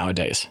 especially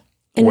nowadays,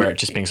 where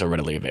it's just being so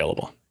readily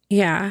available.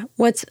 Yeah.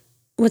 What's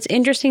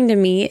interesting to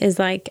me is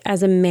like,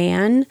 as a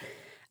man,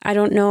 I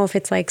don't know if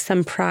it's like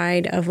some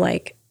pride of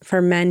like,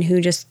 for men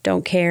who just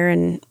don't care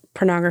and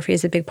pornography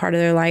is a big part of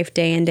their life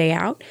day in, day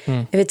out.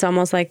 If it's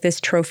almost like this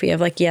trophy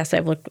of like, yes,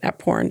 I've looked at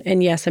porn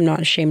and yes, I'm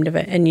not ashamed of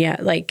it. And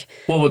yet like,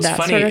 well, what's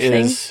funny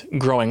is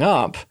growing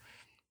up,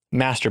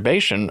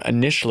 masturbation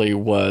initially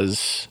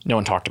was, no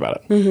one talked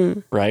about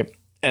it. Right.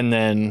 And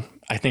then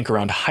I think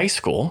around high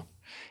school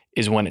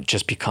is when it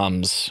just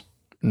becomes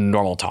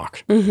normal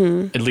talk,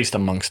 at least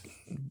amongst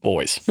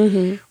boys,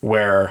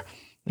 where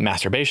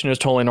masturbation is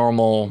totally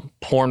normal.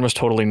 Porn was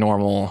totally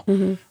normal.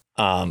 It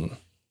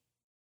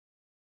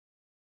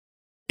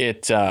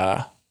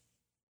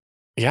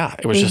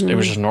was just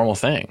a normal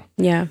thing.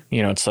 Yeah.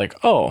 You know, it's like,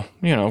 oh,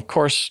 you know, of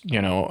course,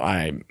 you know,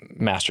 I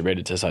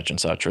masturbated to such and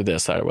such or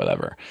this, that, or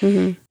whatever.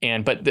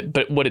 And,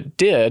 but what it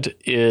did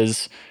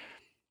is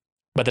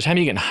by the time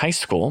you get in high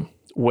school,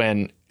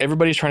 when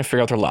everybody's trying to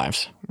figure out their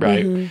lives,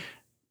 right?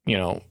 You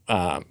know,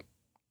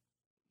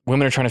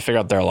 women are trying to figure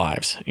out their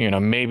lives, you know,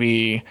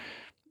 maybe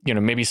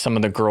some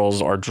of the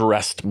girls are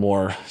dressed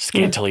more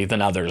scantily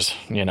than others,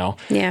 you know?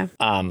 Yeah.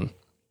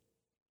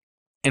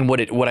 And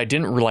what I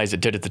didn't realize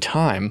it did at the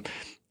time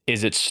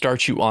is it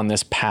starts you on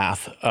this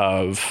path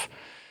of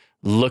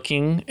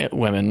looking at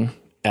women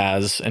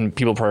as, and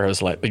people probably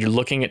as light, but you're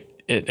looking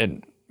at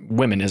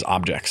women as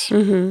objects,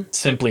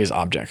 simply as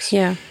objects.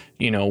 Yeah.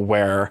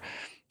 Where,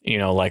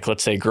 like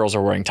let's say girls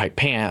are wearing tight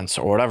pants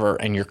or whatever,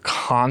 and you're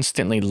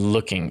constantly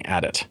looking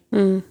at it.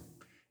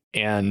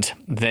 And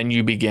then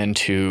you begin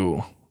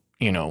to,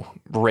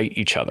 rate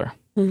each other.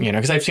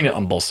 Because I've seen it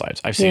on both sides.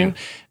 I've seen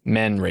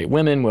men rate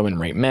women, women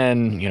rate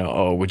men,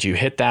 oh, would you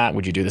hit that?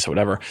 Would you do this or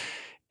whatever?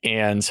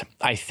 And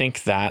I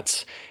think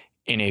that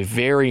in a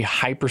very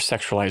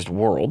hypersexualized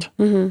world,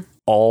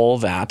 all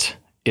that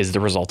is the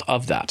result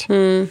of that.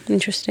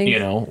 Interesting.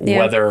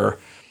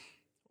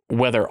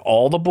 Whether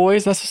all the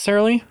boys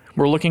necessarily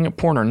were looking at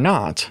porn or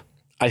not,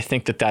 I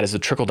think that is a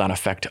trickle down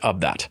effect of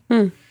that.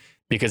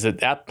 Because at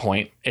that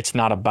point, it's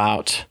not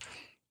about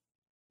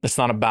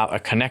a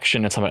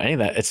connection. It's not about any of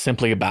that. It's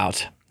simply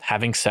about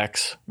having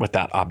sex with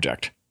that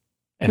object.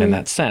 And in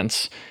that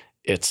sense,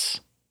 it's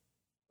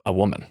a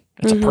woman.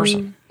 It's a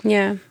person.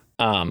 Yeah.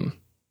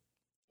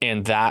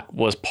 And that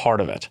was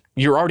part of it.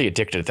 You're already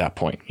addicted at that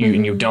point.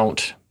 You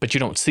don't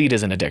see it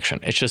as an addiction.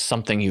 It's just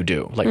something you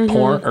do. Like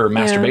porn or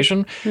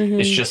masturbation,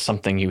 it's just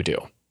something you do.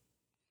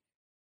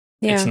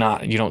 Yeah. It's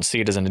not, you don't see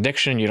it as an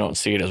addiction. You don't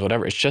see it as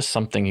whatever. It's just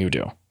something you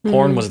do.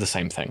 Porn was the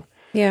same thing.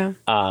 Yeah.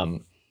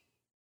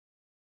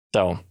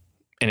 So,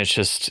 and it's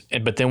just,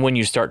 but then when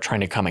you start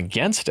trying to come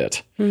against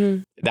it,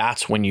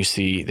 that's when you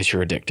see that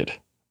you're addicted.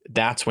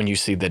 That's when you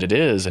see that it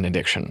is an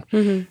addiction.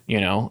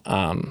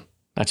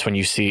 That's when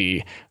you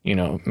see,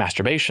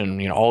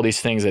 masturbation, all these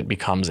things that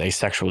becomes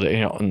asexual,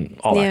 and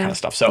all that kind of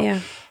stuff. So,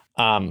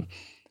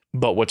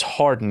 but what's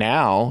hard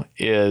now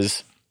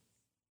is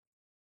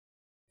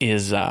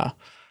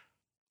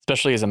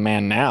especially as a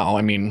man now,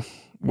 I mean,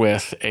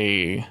 with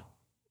a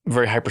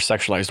very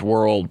hypersexualized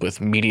world,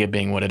 with media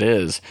being what it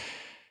is,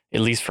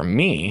 at least for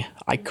me,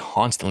 I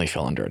constantly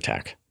feel under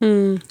attack.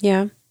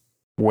 Yeah.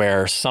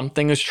 Where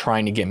something is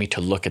trying to get me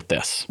to look at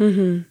this,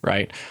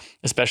 right?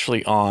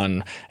 Especially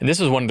and this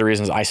is one of the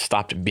reasons I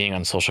stopped being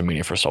on social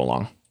media for so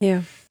long.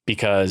 Yeah.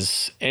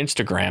 Because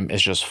Instagram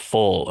is just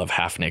full of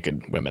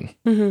half-naked women.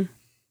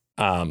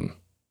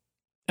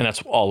 And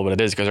that's all what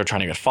it is, because they're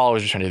trying to get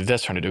followers, they're trying to do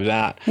this, trying to do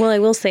that. Well, I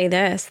will say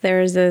this.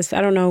 There's this,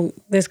 I don't know,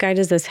 this guy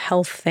does this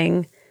health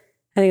thing.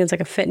 I think it's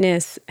like a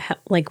fitness,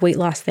 like weight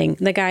loss thing.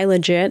 The guy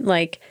legit,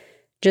 like,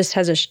 just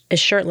has is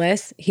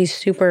shirtless. He's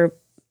super,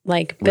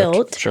 like, built.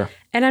 Ripped. Sure.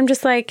 And I'm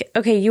just like,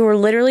 okay, you were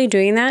literally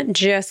doing that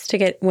just to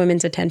get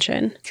women's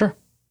attention. Sure.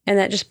 And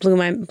that just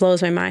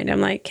blows my mind.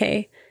 I'm like,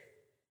 okay.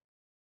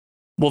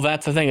 Well,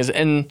 that's the thing is,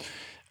 and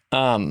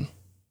but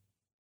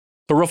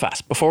real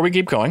fast, before we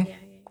keep going,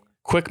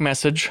 quick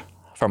message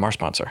from our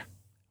sponsor,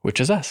 which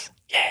is us.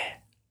 Yeah.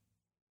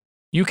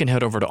 You can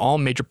head over to all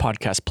major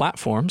podcast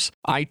platforms,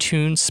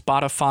 iTunes,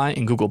 Spotify,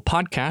 and Google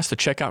Podcasts to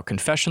check out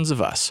Confessions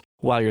of Us.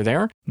 While you're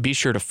there, be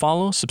sure to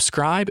follow,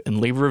 subscribe, and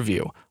leave a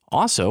review.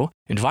 Also,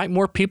 invite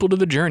more people to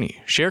the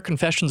journey. Share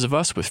Confessions of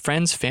Us with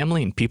friends,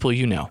 family, and people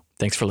you know.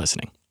 Thanks for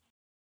listening.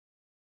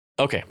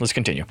 Okay, let's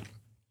continue.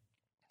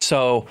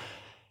 So,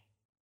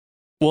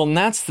 well, and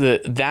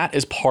that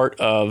is part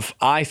of,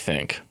 I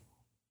think,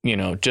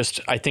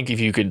 I think if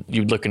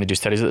you'd look into do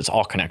studies, it's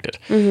all connected.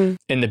 And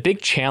the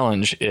big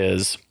challenge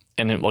is,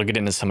 and we'll get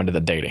into some of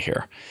the data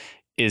here,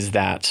 is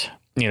that,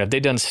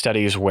 they've done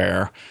studies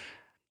where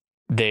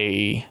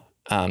they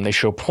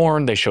show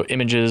porn, they show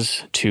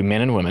images to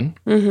men and women,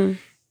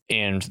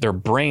 and their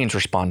brains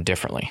respond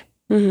differently.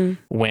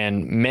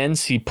 When men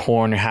see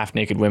porn or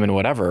half-naked women,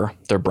 whatever,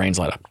 their brains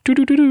light up.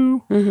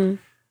 Do-do-do-do.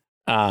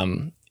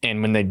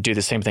 And when they do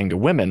the same thing to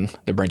women,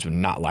 their brains would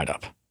not light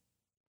up.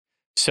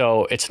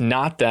 So it's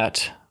not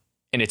that,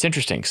 and it's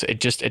interesting, so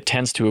it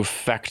tends to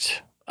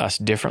affect us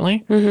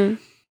differently.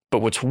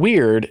 But what's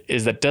weird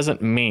is that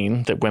doesn't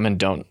mean that women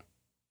don't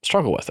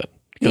struggle with it,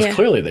 because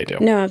clearly they do.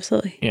 No,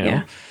 absolutely.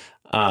 Yeah.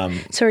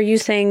 So are you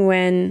saying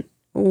when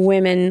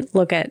women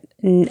look at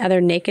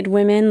other naked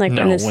women, like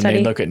no, in the when study?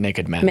 they look at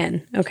naked men.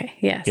 Men. Okay.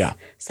 Yes. Yeah.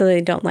 So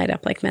they don't light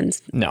up like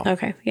men's. No.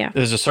 Okay. Yeah.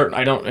 There's a certain,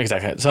 I don't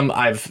exactly,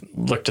 I've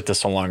looked at this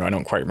so long ago, I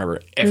don't quite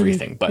remember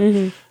everything, but,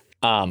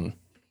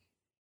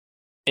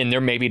 and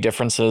there may be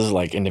differences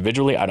like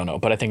individually, I don't know,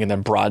 but I think in the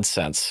broad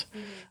sense,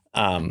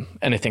 and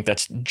I think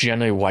that's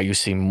generally why you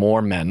see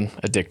more men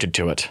addicted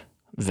to it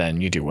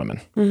than you do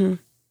women.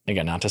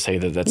 Again, not to say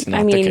that that's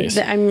not the case.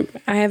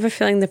 I have a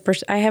feeling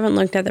I haven't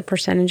looked at the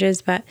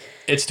percentages, but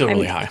it's still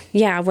really high.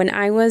 Yeah. When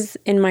I was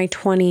in my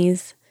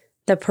 20s,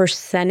 the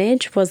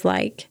percentage was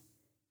like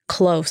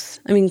close.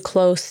 I mean,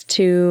 close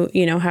to,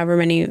 however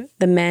many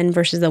the men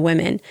versus the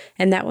women.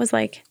 And that was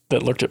like.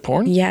 That looked at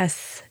porn?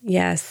 Yes.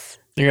 Yes.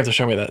 You have to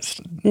show me that.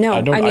 No,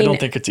 I don't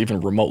think it's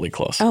even remotely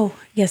close. Oh,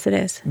 yes, it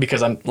is.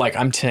 Because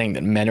I'm saying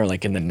that men are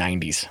like in the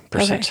 90%.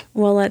 Okay.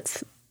 Well,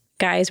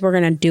 guys, we're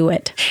going to do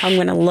it. I'm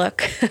going to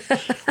look.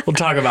 We'll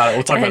talk about it.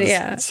 We'll talk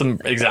about some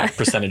exact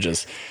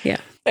percentages. Yeah.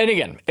 And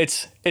again,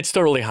 it's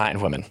still really high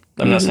in women.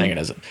 I'm not saying it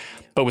isn't.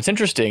 But what's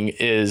interesting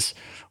is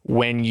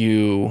when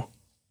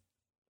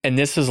and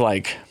this is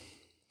like,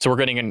 So we're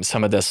getting into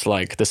some of this,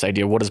 like this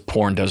idea, what does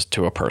porn does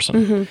to a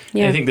person?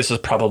 Yeah. And I think this is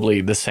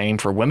probably the same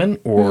for women,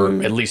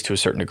 or at least to a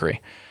certain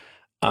degree.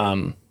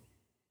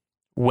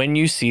 When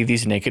you see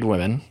these naked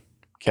women,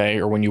 okay,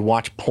 or when you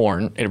watch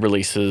porn, it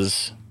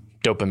releases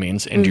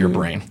dopamines into your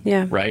brain,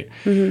 Yeah. right?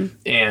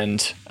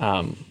 And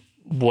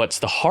what's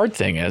the hard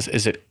thing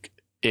is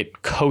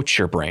it coats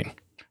your brain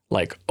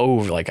like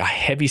over, like a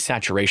heavy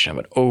saturation of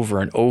it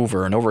over and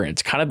over and over. And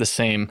it's kind of the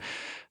same,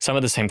 some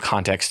of the same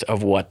context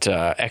of what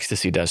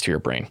ecstasy does to your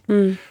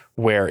brain,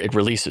 where it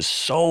releases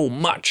so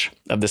much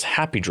of this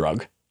happy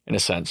drug, in a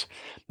sense,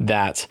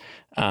 that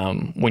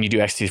when you do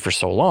ecstasy for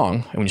so long,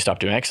 and when you stop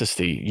doing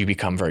ecstasy, you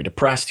become very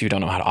depressed. You don't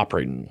know how to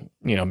operate,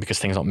 because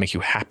things don't make you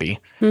happy.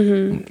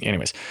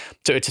 Anyways,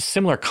 so it's a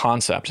similar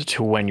concept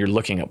to when you're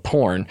looking at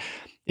porn.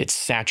 It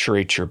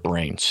saturates your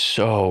brain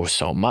so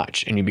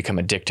much, and you become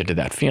addicted to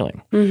that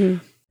feeling.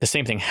 The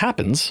same thing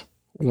happens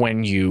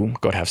when you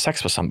go to have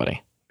sex with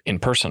somebody in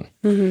person.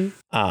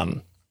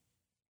 But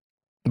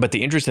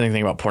the interesting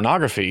thing about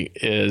pornography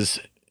is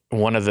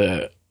one of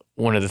the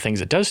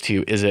things it does to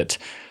you is it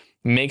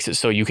makes it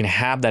so you can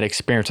have that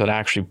experience without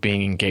actually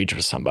being engaged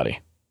with somebody.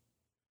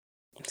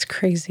 It's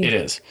crazy. It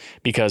is,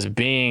 because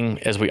being,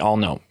 as we all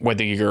know,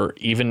 whether you're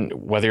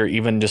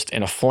even just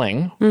in a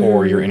fling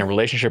or you're in a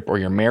relationship or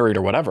you're married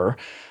or whatever,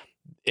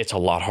 it's a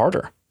lot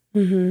harder.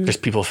 There's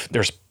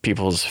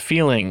people's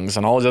feelings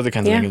and all these other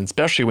kinds of things,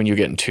 especially when you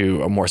get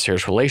into a more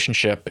serious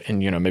relationship and,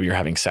 maybe you're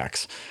having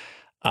sex.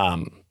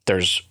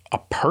 There's a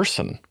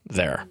person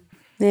there.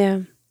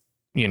 Yeah.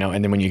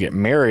 And then when you get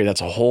married,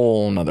 that's a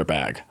whole nother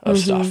bag of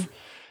stuff.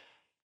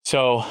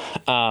 So,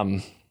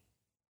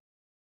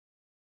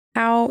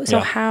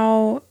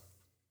 how,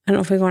 I don't know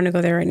if we want to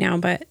go there right now,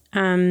 but,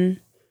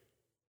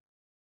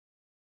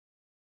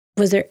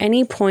 was there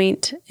any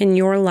point in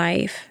your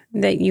life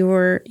that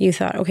you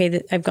thought,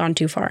 okay, I've gone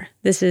too far.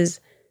 This is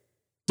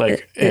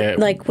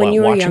like when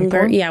you were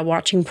younger, porn?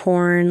 Watching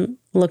porn,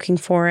 looking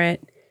for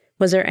it.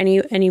 Was there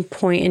any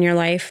point in your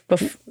life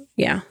before?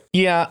 Yeah.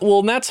 Yeah.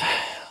 Well, that's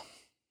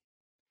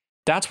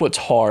what's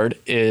hard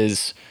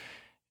is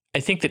I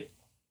think that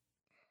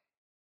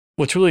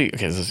what's really,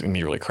 okay, this is going to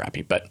be really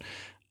crappy, but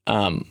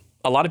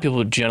a lot of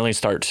people generally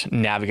start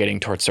navigating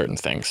towards certain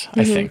things,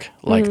 I think,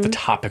 like the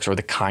topics or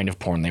the kind of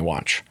porn they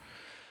watch.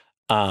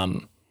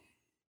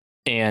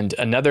 And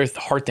another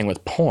hard thing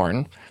with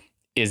porn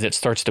is it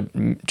starts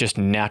to just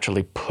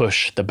naturally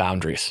push the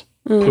boundaries,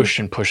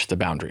 push the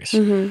boundaries,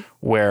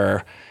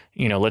 where,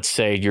 let's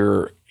say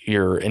you're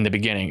in the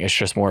beginning, it's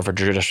just more of a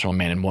traditional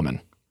man and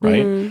woman,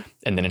 right? And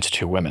then it's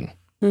two women.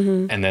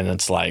 And then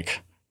it's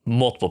like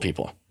multiple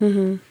people.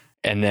 And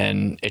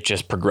then it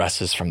just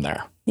progresses from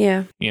there.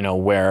 Yeah.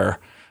 Where,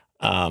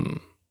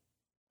 and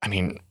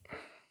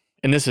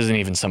this isn't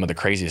even some of the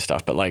craziest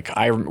stuff, but like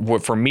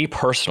for me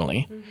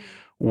personally,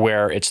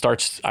 where I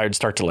would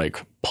start to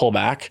like pull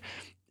back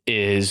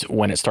is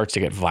when it starts to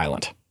get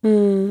violent,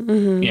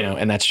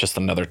 and that's just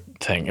another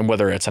thing. And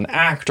whether it's an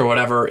act or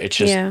whatever, it's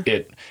just,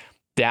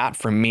 that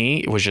for me,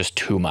 it was just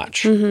too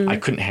much. I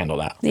couldn't handle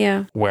that.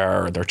 Yeah.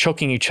 Where they're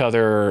choking each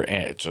other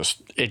and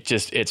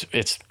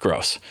it's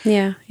gross.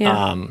 Yeah.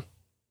 Yeah.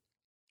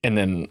 And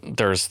then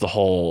there's the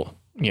whole,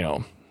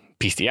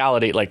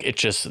 bestiality, like it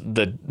just,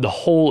 the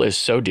hole is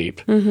so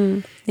deep.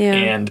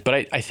 Yeah.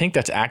 But I think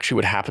that's actually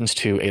what happens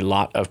to a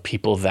lot of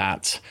people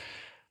that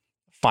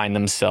find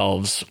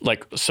themselves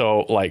like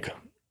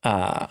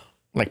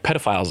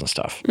pedophiles and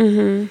stuff,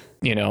 and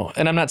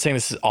I'm not saying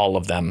this is all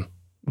of them,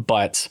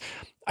 but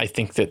I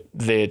think that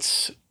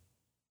it's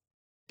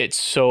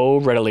so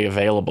readily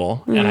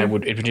available. And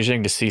it'd be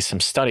interesting to see some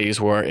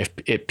studies where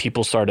if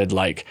people started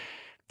like,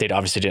 they'd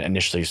obviously didn't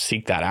initially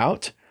seek that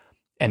out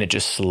and it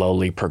just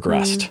slowly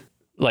progressed.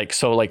 Like,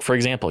 for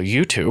example,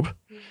 YouTube,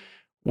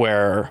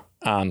 where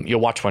you'll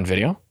watch one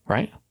video,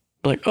 right?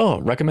 Like, oh,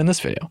 recommend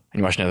this video. And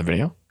you watch another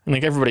video. And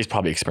like everybody's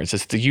probably experienced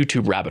this. It's the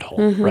YouTube rabbit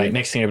hole, right?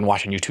 Next thing you've been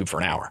watching YouTube for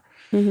an hour.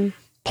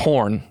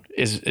 Porn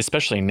is,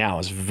 especially now,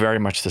 is very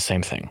much the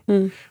same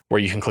thing,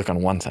 where you can click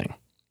on one thing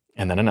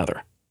and then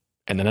another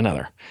and then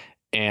another.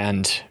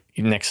 And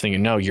next thing you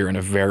know, you're in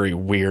a very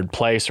weird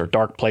place or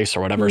dark place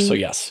or whatever. So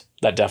yes,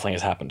 that definitely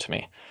has happened to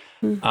me.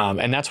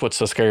 And that's what's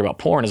so scary about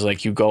porn is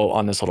like you go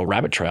on this little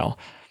rabbit trail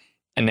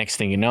and next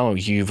thing you know,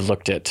 you've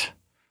looked at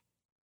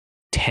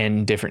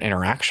 10 different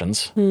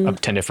interactions of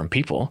 10 different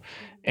people.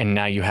 And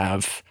now you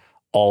have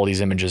all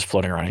these images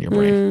floating around in your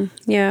brain.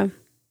 Yeah.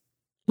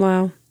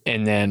 Wow.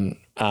 And then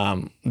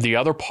the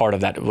other part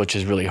of that, which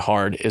is really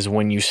hard, is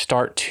when you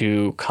start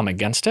to come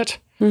against it,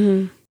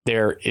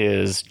 there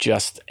is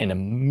just an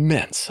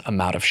immense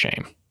amount of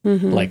shame.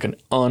 Like an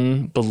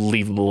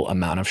unbelievable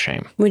amount of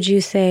shame. Would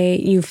you say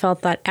you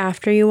felt that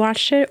after you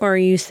watched it, or are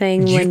you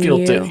saying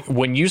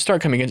when you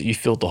start coming against it, you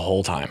feel it the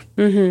whole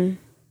time.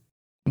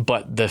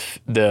 But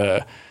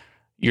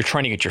you're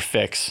trying to get your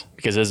fix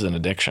because it is an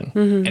addiction,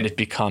 and it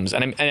becomes,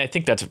 and I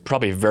think that's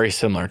probably very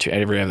similar to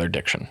every other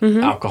addiction: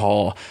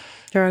 alcohol,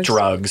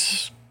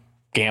 drugs,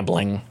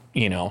 gambling.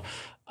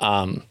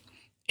 And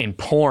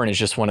porn is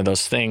just one of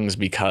those things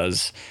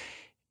because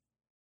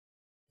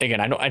again,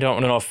 I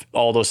don't know if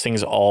all those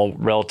things all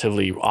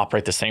relatively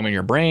operate the same in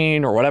your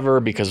brain or whatever,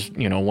 because,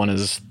 one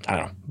is, I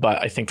don't know,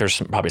 but I think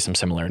there's probably some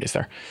similarities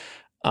there.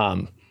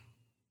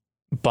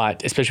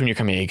 But especially when you're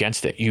coming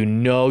against it,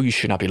 you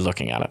should not be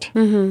looking at it.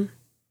 Mm-hmm.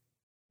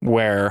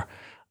 Where,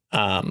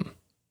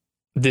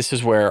 this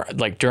is where,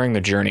 like, during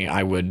the journey,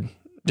 I would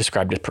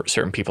describe to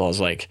certain people as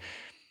like,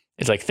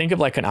 it's like, think of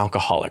like an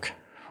alcoholic,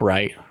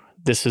 right?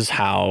 This is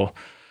how,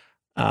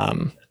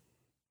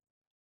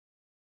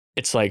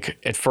 it's like,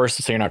 at first,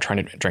 let's say you're not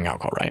trying to drink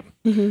alcohol, right?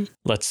 Mm-hmm.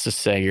 Let's just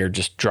say you're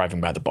just driving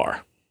by the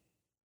bar,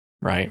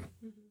 right?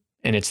 Mm-hmm.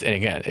 And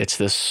again, it's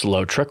this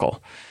slow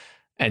trickle.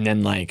 And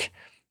then, like,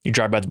 you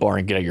drive by the bar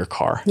and get out of your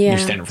car. Yeah, and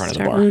you stand in front of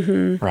the bar,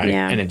 mm-hmm. right?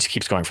 Yeah. And it just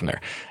keeps going from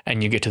there.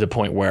 And you get to the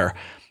point where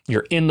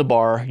you're in the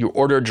bar, you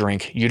order a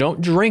drink, you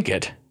don't drink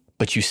it,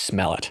 but you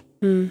smell it.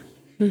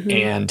 Mm-hmm.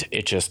 And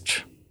it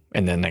just,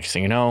 and then next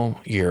thing you know,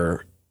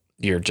 you're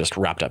just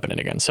wrapped up in it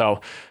again.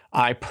 So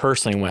I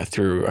personally went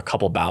through a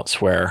couple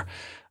bouts where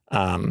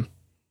I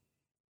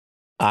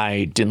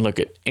didn't look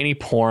at any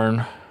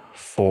porn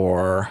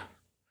for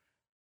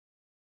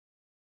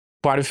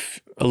quite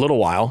a little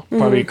while,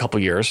 probably a couple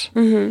years.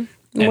 Mm-hmm.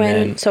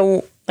 I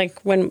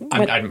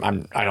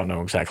don't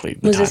know exactly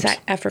the was times. this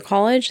after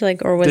college,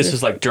 like, or was this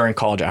is like during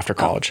college, after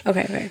college?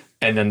 Okay.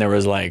 And then there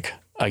was like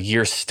a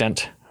year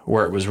stint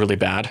where it was really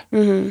bad,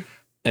 Mm-hmm.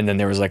 and then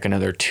there was like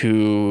another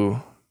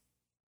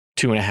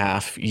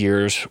 2.5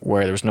 years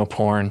where there was no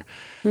porn,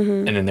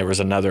 Mm-hmm. and then there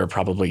was another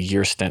probably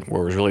year stint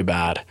where it was really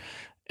bad,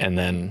 and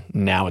then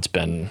now it's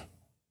been,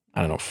 I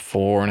don't know,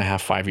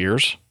 4.5, 5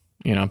 years.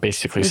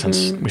 Basically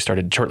since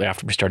shortly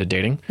after we started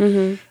dating.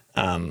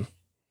 Mm-hmm.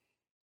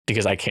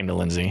 Because I came to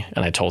Lindsay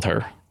and I told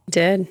her,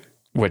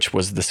 which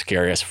was the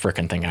scariest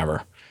frickin' thing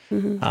ever,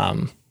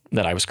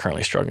 that I was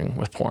currently struggling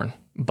with porn.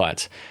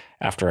 But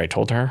after I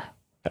told her,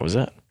 that was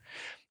it.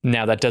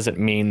 Now, that doesn't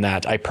mean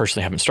that I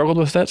personally haven't struggled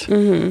with it,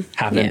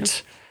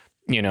 haven't,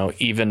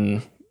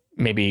 even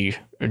maybe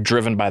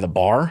driven by the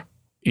bar,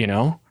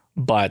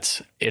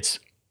 but it's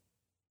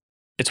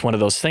one of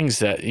those things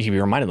that you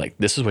be reminded, like,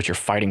 this is what you're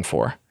fighting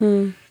for.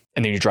 And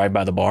then you drive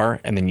by the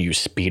bar and then you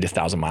speed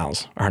 1,000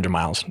 miles, 100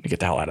 miles to get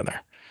the hell out of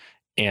there.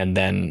 And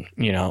then,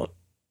 and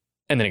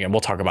then again,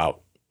 we'll talk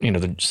about,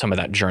 some of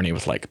that journey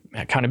with like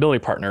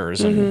accountability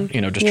partners and,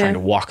 just trying to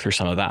walk through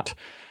some of that.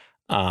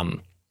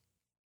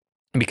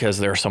 Because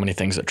there are so many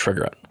things that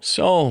trigger it.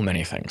 So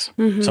many things,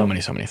 so many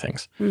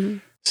things. Mm-hmm.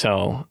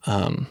 So,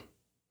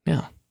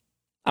 yeah,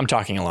 I'm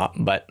talking a lot,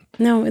 but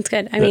no, it's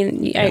good.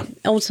 I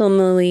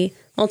ultimately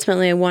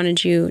I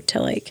wanted you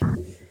to like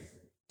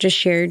just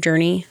share your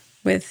journey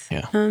with,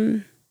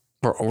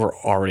 we're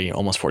already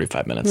almost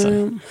 45 minutes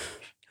in.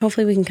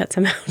 Hopefully we can cut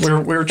some out.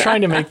 We're trying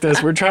to make the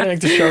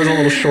shows a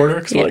little shorter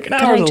because we're like, an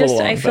hour's a little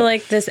long. I feel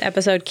like this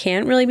episode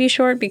can't really be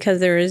short because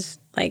there is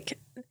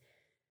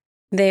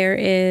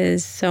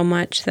so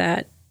much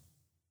that,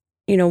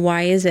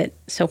 why is it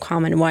so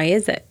common? Why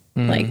is it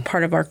like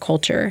part of our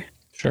culture?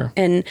 Sure.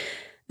 And,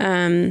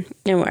 I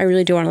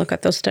really do want to look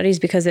at those studies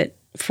because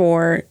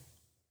before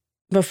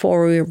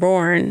we were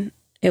born,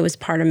 it was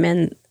part of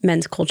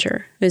men's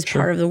culture. It was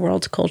part of the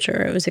world's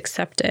culture. It was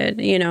accepted,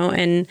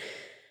 and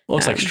well,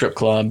 it's like strip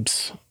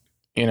clubs,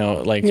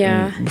 before like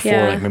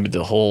maybe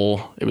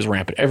it was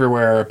rampant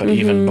everywhere. But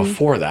even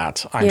before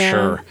that, I'm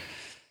sure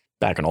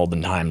back in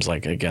olden times,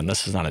 like, again,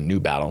 this is not a new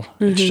battle.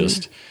 It's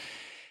just,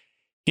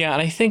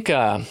 and I think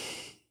at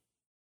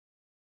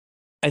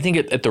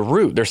the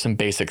root, there's some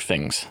basic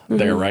things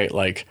there, right?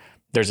 Like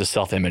there's a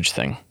self-image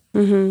thing,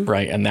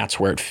 right? And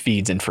that's where it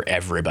feeds in for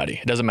everybody.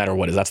 It doesn't matter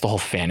what it is. That's the whole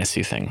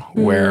fantasy thing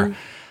where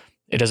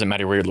it doesn't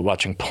matter where you're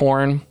watching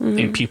porn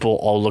and people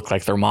all look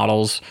like they're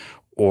models,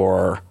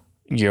 or,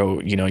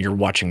 you're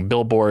watching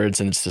billboards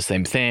and it's the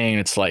same thing.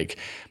 It's like,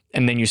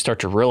 and then you start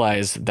to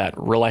realize that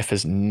real life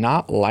is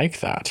not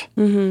like that.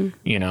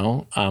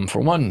 For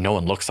one, no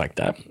one looks like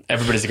that.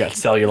 Everybody's got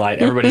cellulite.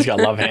 Everybody's got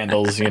love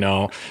handles,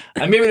 and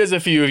maybe there's a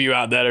few of you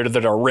out there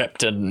that are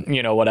ripped and,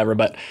 whatever,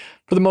 but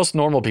for the most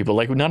normal people,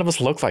 like, none of us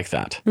look like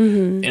that.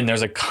 And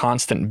there's a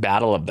constant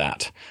battle of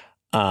that.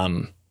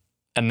 And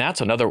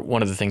that's another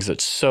one of the things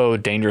that's so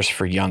dangerous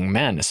for young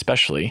men,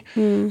 especially,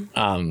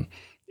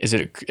 is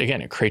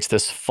it creates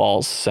this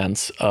false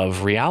sense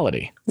of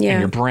reality in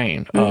your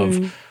brain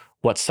of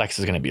what sex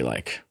is going to be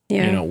like,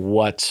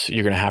 what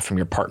you're going to have from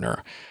your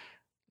partner,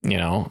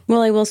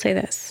 Well, I will say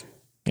this,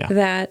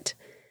 that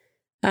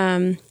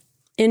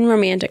in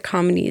romantic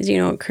comedies,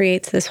 it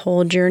creates this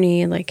whole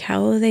journey, like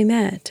how they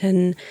met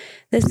and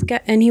this guy,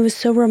 and he was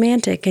so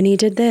romantic and he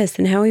did this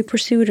and how he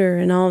pursued her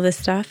and all this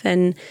stuff.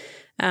 And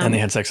they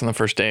had sex on the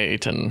first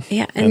date and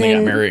then they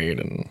got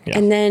married.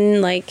 And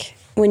then like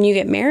when you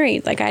get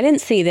married, like I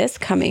didn't see this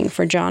coming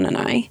for John and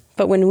I,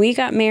 but when we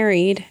got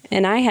married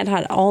and I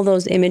had all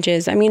those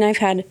images, I've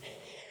had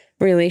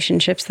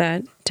relationships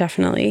that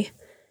definitely,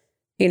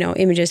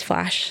 images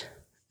flash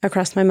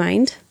across my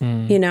mind,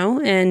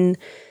 and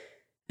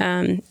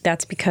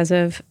that's because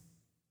of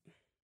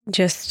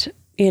just,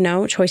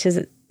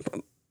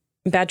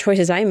 bad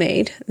choices I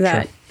made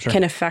that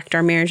can affect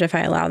our marriage if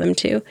I allow them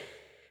to.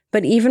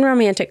 But even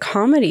romantic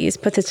comedies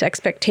put this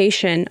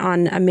expectation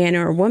on a man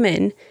or a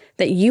woman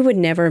that you would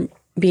never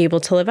be able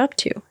to live up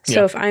to.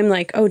 So if I'm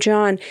like, oh,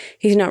 John,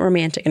 he's not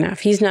romantic enough.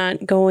 He's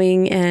not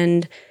going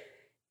and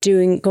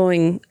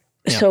going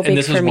so big for me. And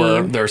this is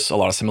where there's a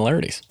lot of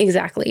similarities.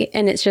 Exactly.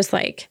 And it's just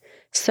like,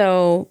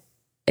 so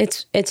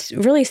it's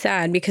really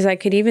sad because I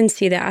could even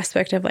see the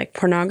aspect of like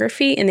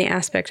pornography and the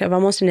aspect of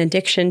almost an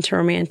addiction to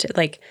romantic,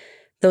 like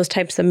those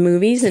types of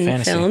movies and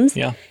fantasy. films,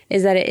 Yeah.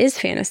 is that it is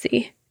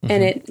fantasy.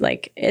 And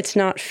it's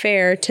not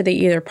fair to the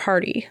either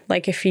party.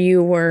 Like if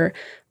you were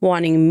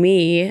wanting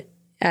me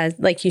as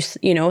like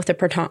you know, with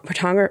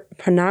the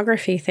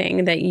pornography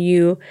thing, that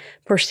you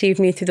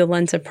perceived me through the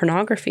lens of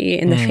pornography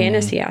in the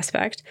fantasy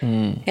aspect,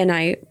 and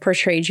I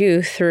portrayed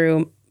you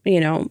through, you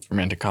know,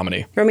 romantic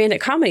comedy.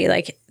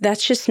 Like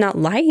that's just not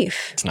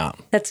life. It's not.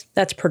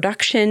 That's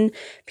production.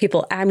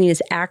 People add me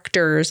as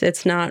actors.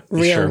 It's not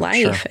real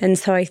life. Sure. And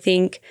so I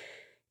think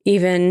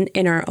even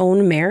in our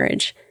own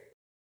marriage.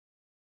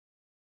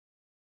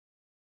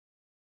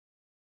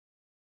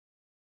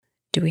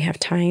 Do we have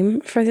time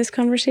for this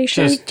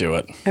conversation? Just do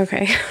it.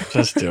 Okay.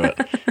 Just do it.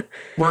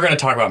 We're going to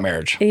talk about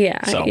marriage.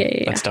 Yeah. So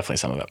that's definitely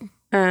some of it.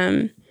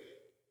 And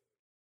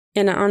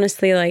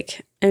honestly,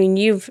 like, I mean,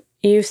 you've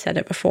said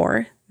it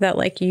before that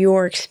like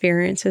your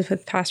experiences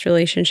with past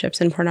relationships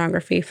and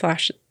pornography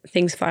flash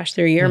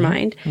through your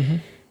mind,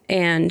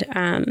 and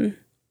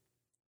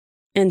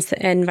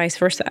vice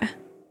versa.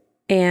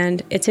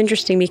 And it's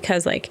interesting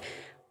because like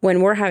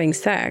when we're having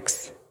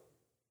sex,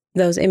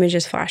 those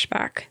images flash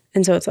back,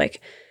 and so it's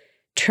like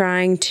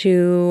trying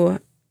to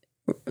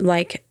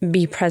like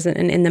be present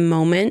and in the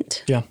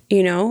moment,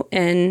 you know,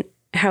 and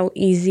how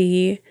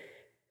easy,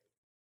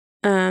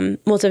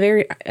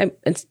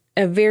 it's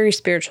a very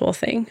spiritual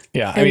thing.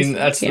 Yeah. I mean,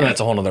 that's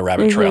a whole nother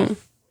rabbit trail,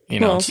 you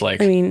know, it's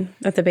like, I mean,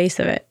 at the base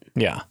of it.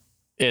 Yeah.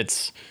 I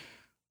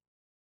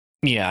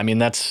mean,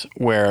 that's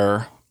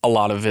where a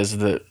lot of is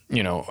the,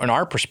 you know,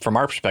 from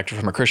our perspective,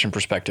 from a Christian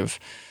perspective,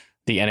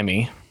 the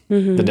enemy,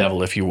 the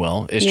devil, if you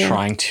will, is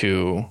trying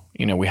to,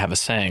 you know, we have a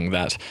saying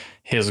that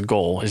his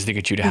goal is to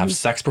get you to have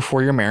sex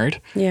before you're married.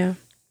 Yeah.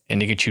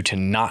 And to get you to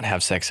not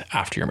have sex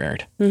after you're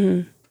married.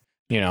 You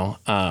know,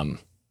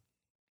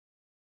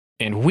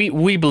 and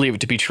we believe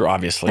it to be true,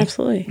 obviously.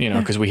 Absolutely. You know,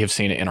 because we have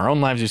seen it in our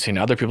own lives, we've seen it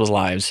in other people's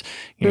lives,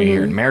 you know,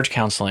 here in marriage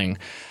counseling.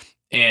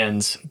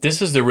 And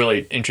this is the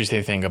really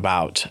interesting thing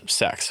about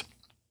sex,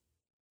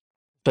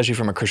 especially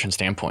from a Christian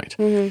standpoint,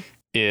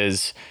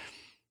 is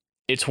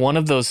it's one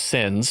of those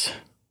sins,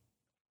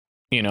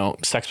 you know,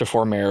 sex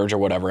before marriage or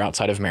whatever,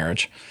 outside of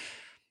marriage,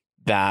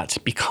 that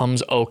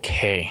becomes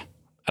okay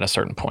at a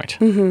certain point.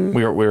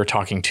 We were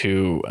talking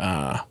to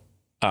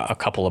a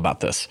couple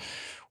about this,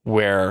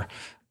 where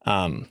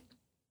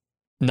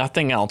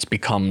nothing else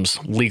becomes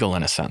legal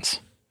in a sense,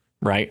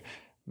 right?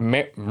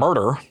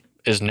 Murder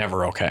is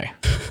never okay.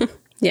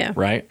 Yeah.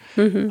 Right?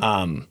 You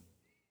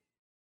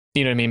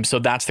know what I mean? So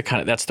that's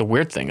the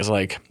weird thing, is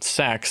like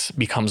sex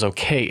becomes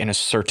okay in a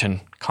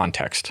certain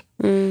context.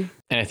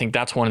 And I think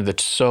that's one of the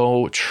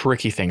so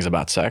tricky things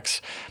about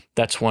sex.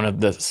 That's why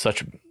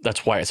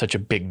it's such a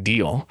big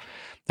deal.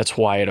 That's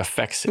why it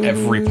affects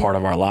every part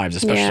of our lives,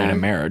 especially in a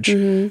marriage.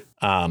 And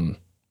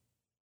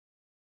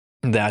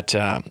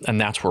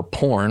that's where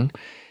porn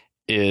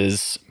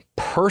is,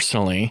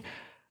 personally,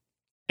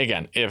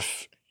 again,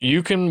 if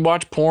you can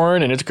watch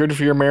porn and it's good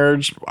for your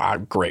marriage,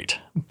 great.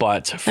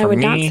 But for me, I would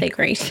not say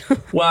great.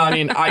 Well, I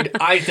mean,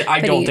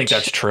 I don't think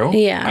that's true.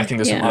 Yeah. I think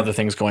there's some other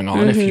things going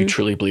on if you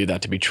truly believe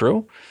that to be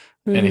true.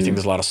 And I think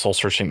there's a lot of soul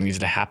searching that needs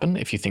to happen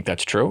if you think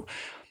that's true.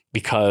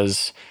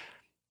 Because,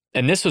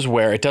 and this is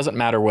where it doesn't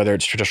matter whether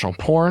it's traditional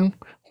porn,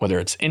 whether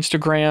it's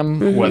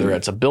Instagram, whether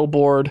it's a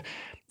billboard.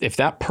 If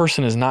that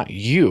person is not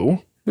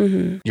you,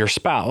 your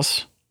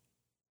spouse,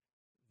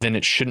 then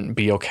it shouldn't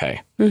be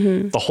okay.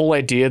 The whole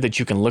idea that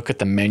you can look at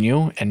the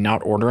menu and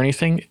not order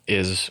anything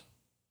is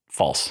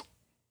false.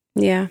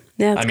 Yeah.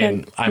 Yeah. I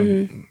mean,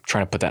 I'm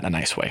trying to put that in a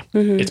nice way.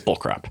 It's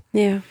bullcrap.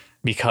 Yeah.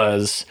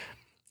 Because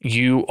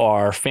you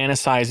are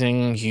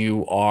fantasizing,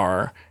 you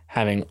are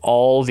having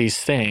all these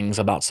things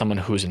about someone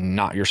who's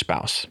not your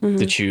spouse,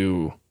 that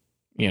you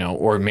know,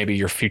 or maybe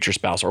your future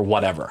spouse or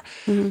whatever.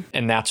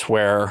 And that's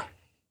where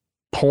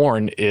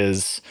porn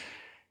is,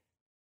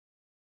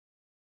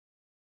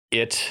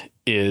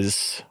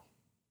 there's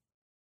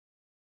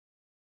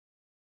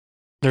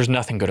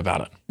nothing good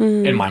about it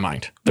in my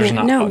mind. There's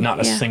not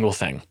a single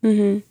thing.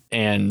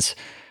 And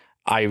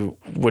I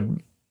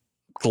would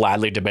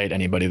gladly debate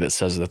anybody that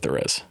says that there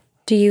is.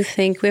 Do you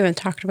think, we haven't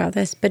talked about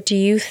this, but do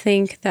you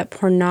think that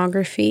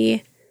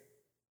pornography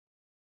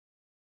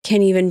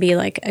can even be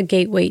like a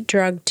gateway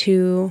drug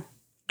to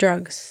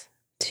drugs,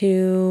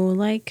 to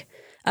like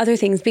other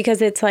things?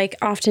 Because it's like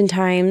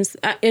oftentimes,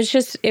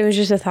 it was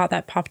just a thought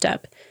that popped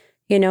up,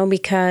 you know,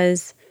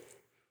 because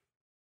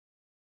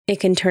it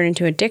can turn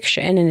into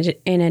addiction,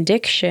 and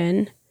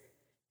addiction,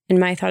 and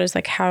my thought is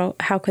like, how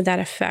could that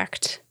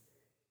affect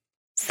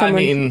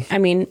someone, I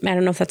mean, I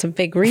don't know if that's a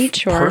big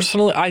reach or.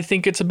 Personally, I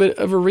think it's a bit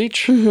of a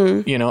reach.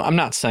 You know, I'm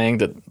not saying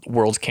that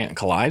worlds can't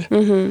collide.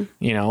 You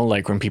know,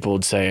 like when people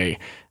would say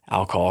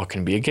alcohol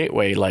can be a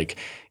gateway, like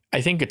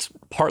I think it's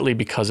partly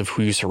because of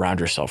who you surround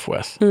yourself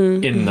with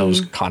in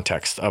those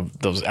contexts of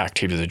those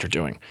activities that you're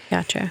doing.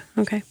 Gotcha.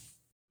 Okay.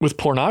 With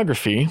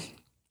pornography,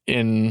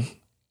 even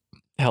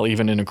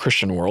in a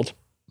Christian world,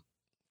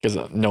 because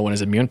no one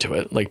is immune to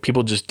it, like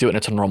people just do it and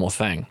it's a normal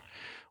thing.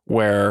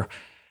 Where,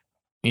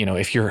 you know,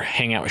 if you're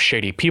hanging out with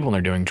shady people and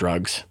they're doing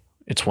drugs,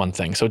 it's one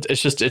thing. So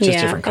it's just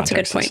different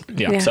contexts. That's a good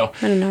point. Yeah. So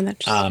I don't know, that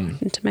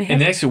just into my head.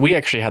 And next, we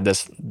actually had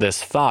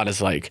this thought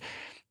is like,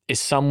 is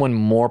someone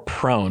more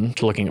prone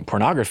to looking at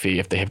pornography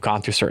if they have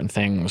gone through certain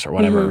things or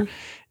whatever?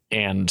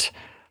 And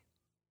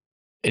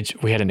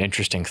we had an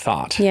interesting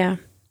thought. Yeah.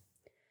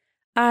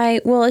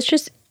 It's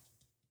just,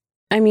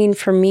 I mean,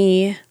 for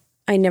me,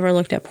 I never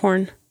looked at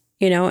porn,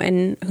 you know,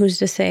 and who's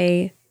to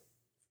say,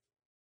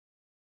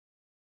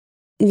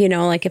 you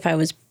know, like if I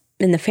was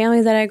in the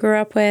family that I grew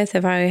up with,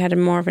 if I had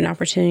more of an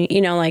opportunity,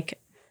 you know, like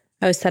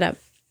I was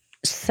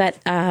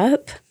set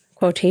up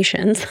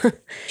quotations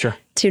Sure.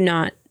 to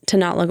not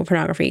look at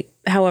pornography.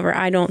 However,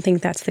 I don't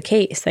think that's the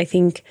case. I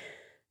think,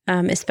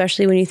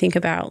 especially when you think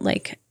about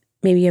like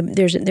maybe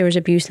there was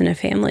abuse in a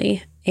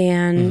family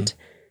and,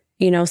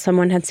 you know,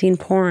 someone had seen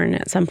porn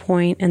at some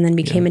point and then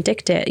became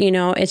addicted, you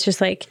know, it's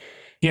just like,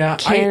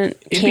 it'd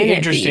be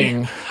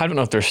interesting. I don't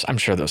know if I'm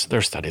sure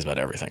there's studies about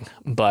everything,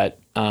 but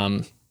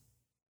I'm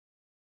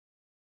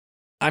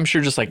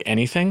sure just like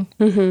anything,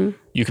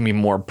 you can be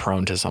more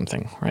prone to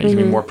something, right? You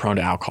can be more prone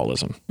to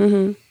alcoholism.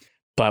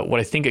 But what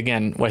I think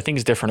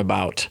is different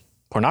about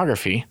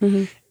pornography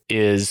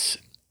is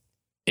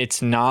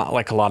it's not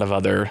like a lot of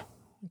other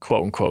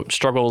quote unquote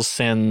struggles,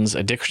 sins,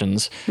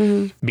 addictions,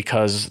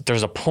 because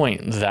there's a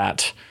point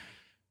that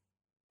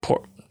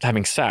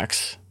having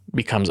sex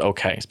becomes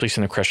okay,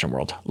 especially in the Christian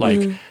world.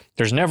 Like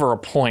there's never a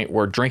point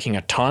where drinking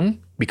a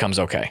ton becomes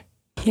okay.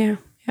 Yeah.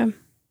 Yeah.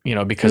 You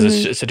know,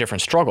 because it's a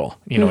different struggle.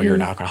 You know, you're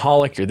an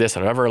alcoholic, you're this,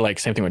 whatever, like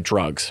same thing with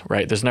drugs,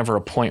 right? There's never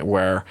a point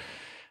where,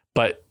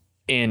 but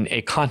in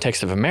a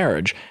context of a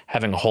marriage,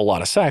 having a whole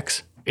lot of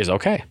sex is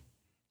okay.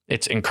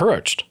 It's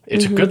encouraged.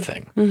 It's a good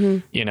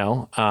thing, you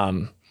know?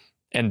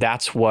 And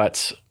that's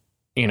what,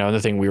 you know,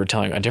 the thing we were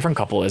telling a different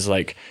couple is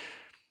like,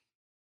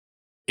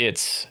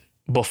 it's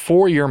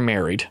before you're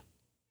married,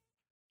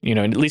 you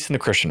know, at least in the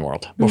Christian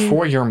world,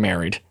 before you're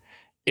married,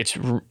 it's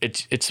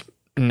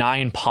nigh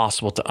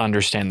impossible to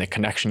understand the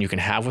connection you can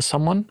have with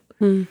someone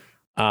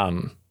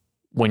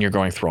when you're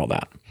going through all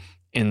that.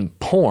 And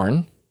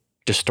porn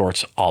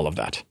distorts all of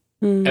that,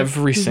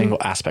 every single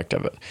aspect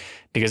of it.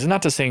 Because it's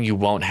not to saying you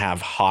won't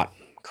have hot,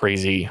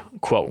 crazy,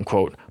 quote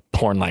unquote,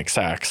 porn-like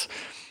sex,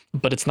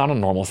 but it's not a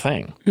normal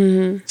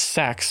thing.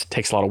 Sex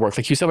takes a lot of work.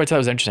 Like you said, what I thought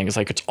was interesting. It's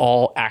like it's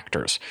all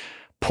actors.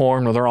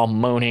 Porn where they're all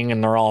moaning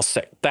and they're all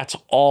sick. That's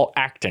all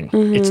acting.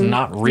 It's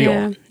not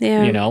real.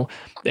 Yeah. You know,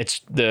 it's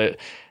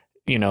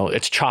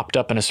chopped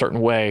up in a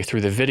certain way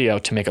through the video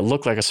to make it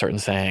look like a certain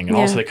thing and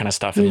also that kind of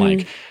stuff. And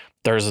like,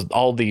 there's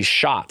all these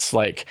shots.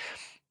 Like,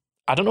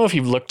 I don't know if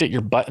you've looked at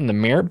your butt in the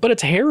mirror, but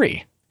it's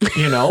hairy,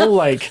 you know,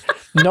 like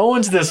no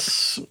one's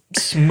this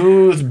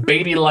smooth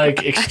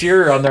baby-like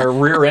exterior on their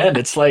rear end.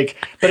 It's like,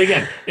 but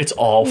again, it's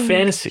all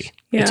fantasy.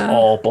 It's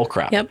all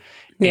bullcrap. Yep.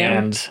 Yeah.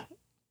 And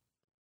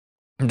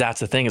that's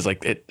the thing is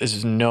like,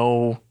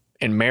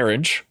 in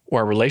marriage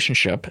or a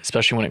relationship,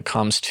 especially when it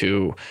comes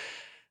to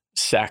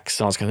sex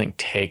and all this kind of thing,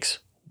 takes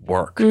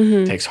work.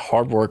 Takes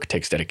hard work,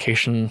 takes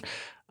dedication,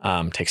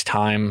 takes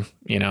time,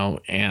 you know,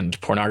 and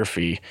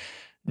pornography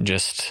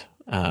just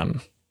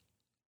comes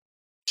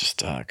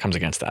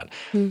against that.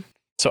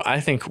 So I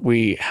think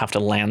we have to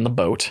land the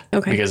boat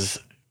because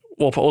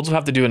we'll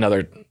have to do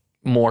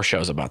more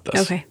shows about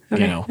this. Okay.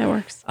 You know, that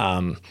works.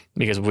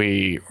 Because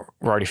we're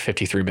already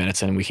 53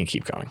 minutes and we can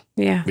keep going.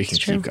 Yeah, we can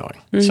keep going.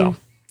 So,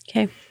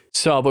 okay.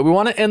 So, but we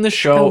want to end the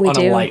show on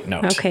a light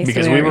note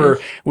because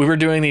we were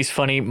doing these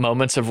funny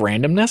moments of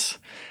randomness.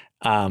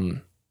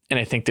 And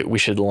I think that we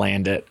should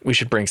land it. We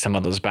should bring some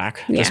of those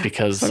back just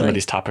because some of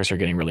these topics are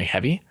getting really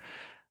heavy.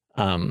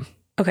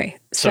 Okay.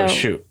 So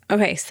shoot.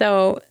 Okay.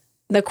 So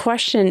the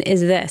question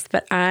is this,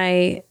 but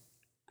I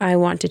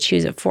want to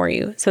choose it for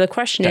you. So the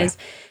question is,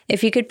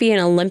 if you could be an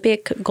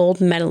Olympic gold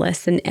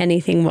medalist in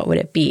anything, what would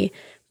it be?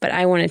 But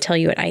I want to tell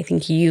you what I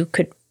think you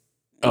could.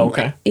 Oh,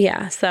 okay.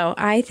 Yeah. So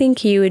I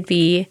think you would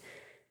be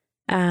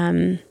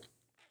an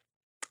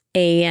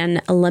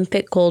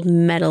Olympic gold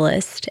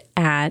medalist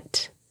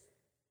at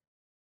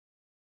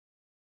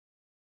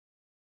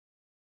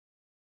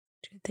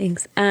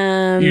things.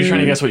 You're trying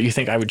to guess what you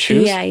think I would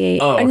choose? Yeah.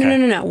 Oh, okay.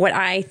 No. What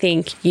I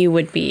think you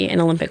would be an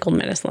Olympic gold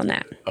medalist on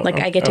that. Like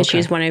I get to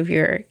choose one of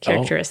your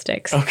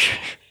characteristics. Okay.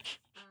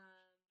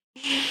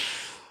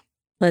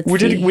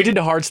 We did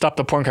a hard stop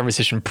the porn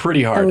conversation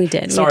pretty hard. Oh, we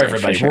did. Sorry,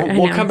 everybody. Sure.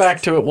 We'll come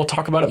back to it. We'll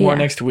talk about it more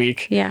next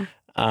week. Yeah.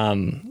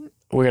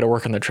 We got to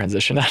work on the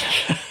transition out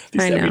of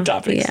these heavy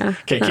topics. Yeah.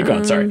 Okay, keep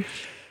going. Sorry.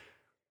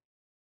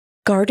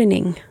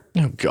 Gardening.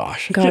 Oh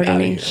gosh.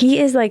 Gardening. He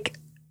is like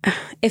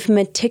if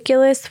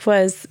meticulous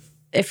was,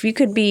 if you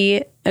could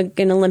be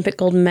an Olympic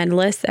gold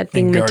medalist at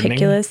being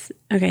meticulous,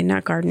 okay,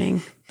 not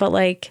gardening, but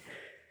like,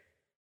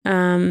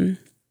 you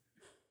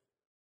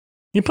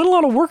put a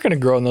lot of work into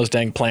growing those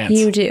dang plants.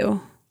 You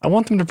do. I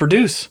want them to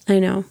produce. I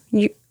know.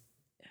 Yeah.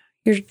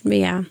 I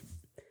don't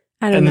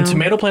know. And the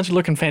tomato plants are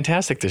looking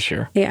fantastic this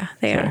year. Yeah,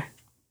 they are.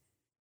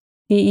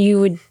 You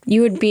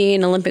would be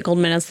an Olympic gold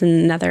medalist in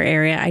another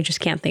area. I just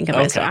can't think of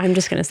it, so I'm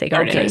just going to say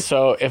gardening. Okay,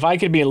 so if I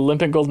could be an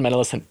Olympic gold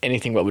medalist in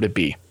anything, what would it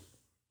be?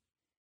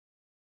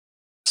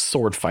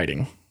 Sword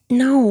fighting.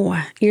 No,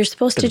 you're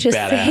supposed to just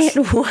say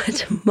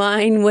what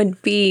mine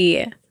would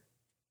be.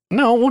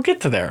 No, we'll get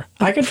to there.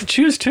 I get to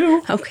choose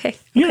too. Okay.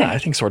 Yeah, I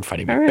think sword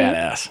fighting would be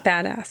badass.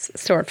 Badass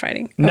sword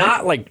fighting. Okay.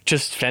 Not like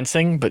just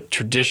fencing, but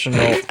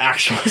traditional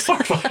actual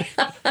sword fighting.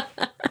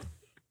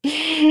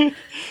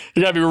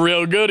 You gotta be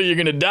real good or you're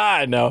gonna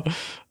die. No,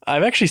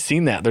 I've actually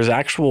seen that. There's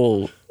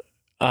actual,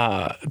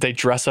 they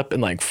dress up in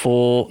like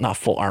not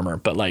full armor,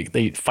 but like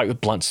they fight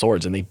with blunt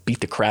swords and they beat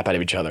the crap out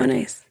of each other. Oh,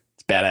 nice.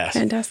 It's badass.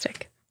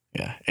 Fantastic.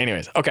 Yeah.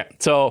 Anyways. Okay.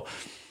 So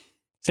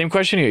same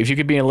question to you. If you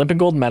could be an Olympic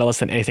gold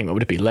medalist in anything, what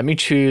would it be? Let me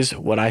choose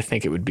what I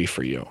think it would be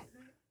for you.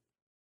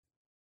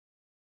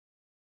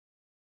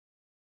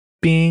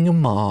 Being a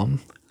mom.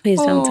 Please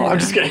don't say that. I'm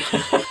just kidding.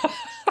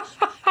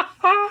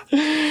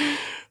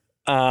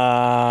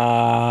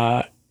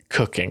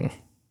 Cooking.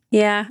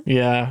 Yeah.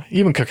 Yeah.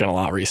 You've been cooking a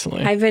lot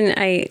recently.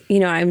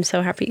 I'm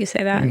so happy you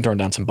say that. I'm throwing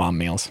down some bomb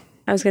meals.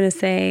 I was going to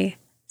say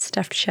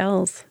stuffed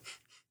shells.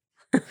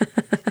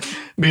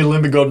 Be an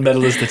Olympic gold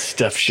medalist at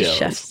stuffed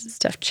shells.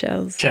 Stuffed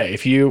shells. Okay.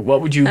 What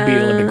would you be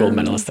an Olympic gold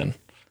medalist in?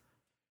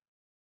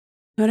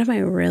 What am I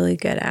really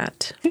good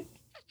at?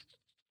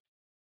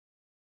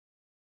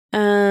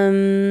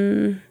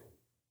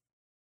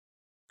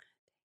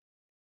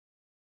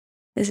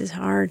 This is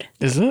hard.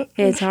 Is it?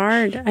 It's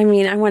hard. I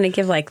mean, I want to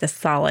give like the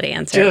solid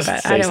answer, Just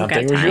but say I don't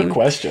something. got time. Was your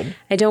question?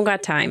 I don't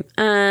got time.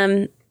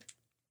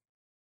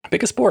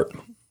 Pick a sport.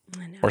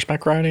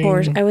 Horseback riding.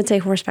 I would say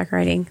horseback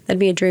riding. That'd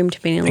be a dream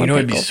to be an Olympic. You know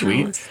what'd be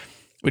sweet? It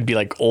would be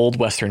like old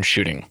Western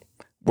shooting,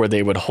 where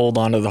they would hold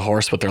onto the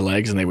horse with their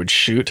legs and they would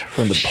shoot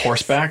from the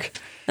horseback.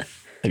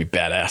 That'd be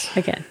badass.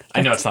 Again,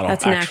 I know it's not all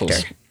actual.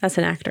 That's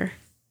an actor.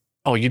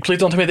 Oh, you please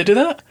don't tell me they do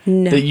that?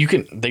 No.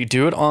 They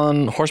do it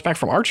on horseback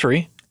from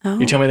archery. Oh.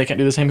 You tell me they can't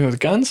do the same thing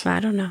with guns? I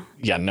don't know.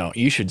 Yeah, no,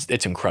 you should.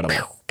 It's incredible.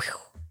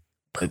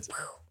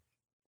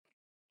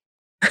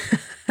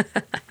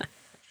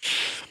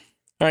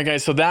 All right,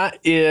 guys. So that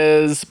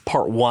is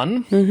part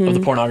one of the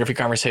pornography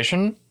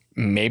conversation.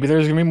 Maybe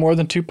there's going to be more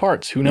than 2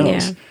 parts. Who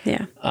knows?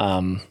 Yeah.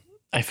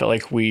 I felt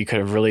like we could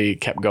have really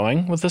kept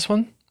going with this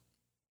one.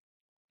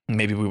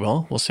 Maybe we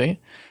will. We'll see.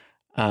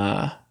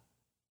 Yeah.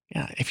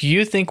 If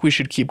you think we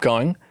should keep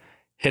going,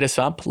 hit us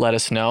up. Let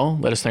us know.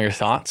 Let us know your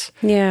thoughts.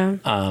 Yeah.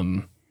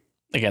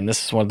 Again,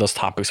 this is one of those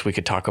topics we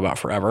could talk about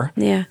forever.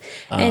 Yeah.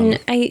 And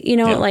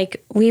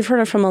like we've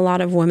heard from a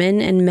lot of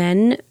women and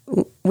men.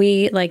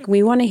 We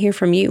want to hear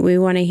from you. We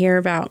want to hear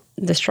about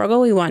the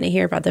struggle. We want to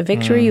hear about the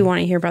victory. We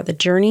want to hear about the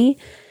journey.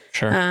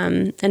 Sure.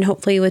 And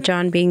hopefully with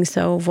John being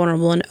so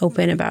vulnerable and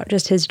open about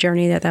just his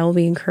journey, that will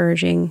be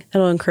encouraging.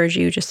 It'll encourage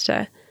you just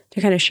to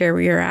kind of share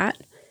where you're at.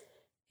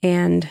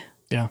 And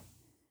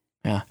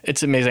yeah,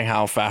 it's amazing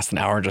how fast an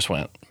hour just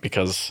went,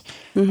 because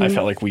I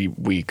felt like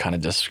we kind of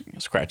just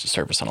scratched the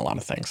surface on a lot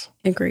of things.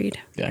 Agreed.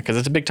 Yeah, because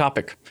it's a big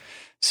topic.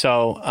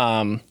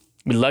 So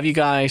we love you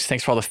guys.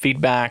 Thanks for all the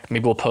feedback.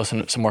 Maybe we'll post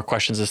some more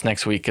questions this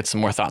next week, get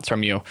some more thoughts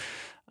from you.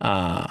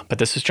 But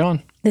this is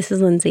John. This is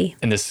Lindsay.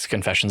 And this is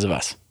Confessions of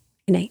Us.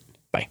 Good night.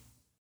 Bye.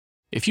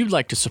 If you'd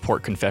like to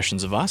support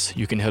Confessions of Us,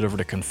 you can head over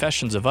to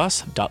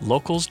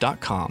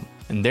confessionsofus.locals.com.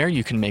 And there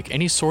you can make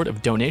any sort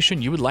of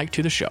donation you would like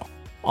to the show.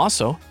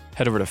 Also,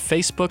 head over to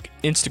Facebook,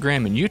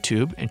 Instagram, and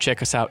YouTube and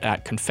check us out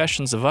at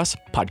Confessions of Us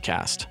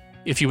Podcast.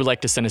 If you would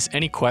like to send us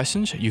any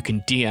questions, you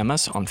can DM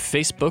us on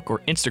Facebook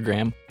or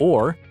Instagram,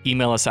 or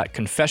email us at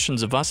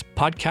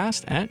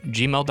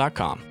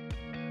confessionsofuspodcast@gmail.com.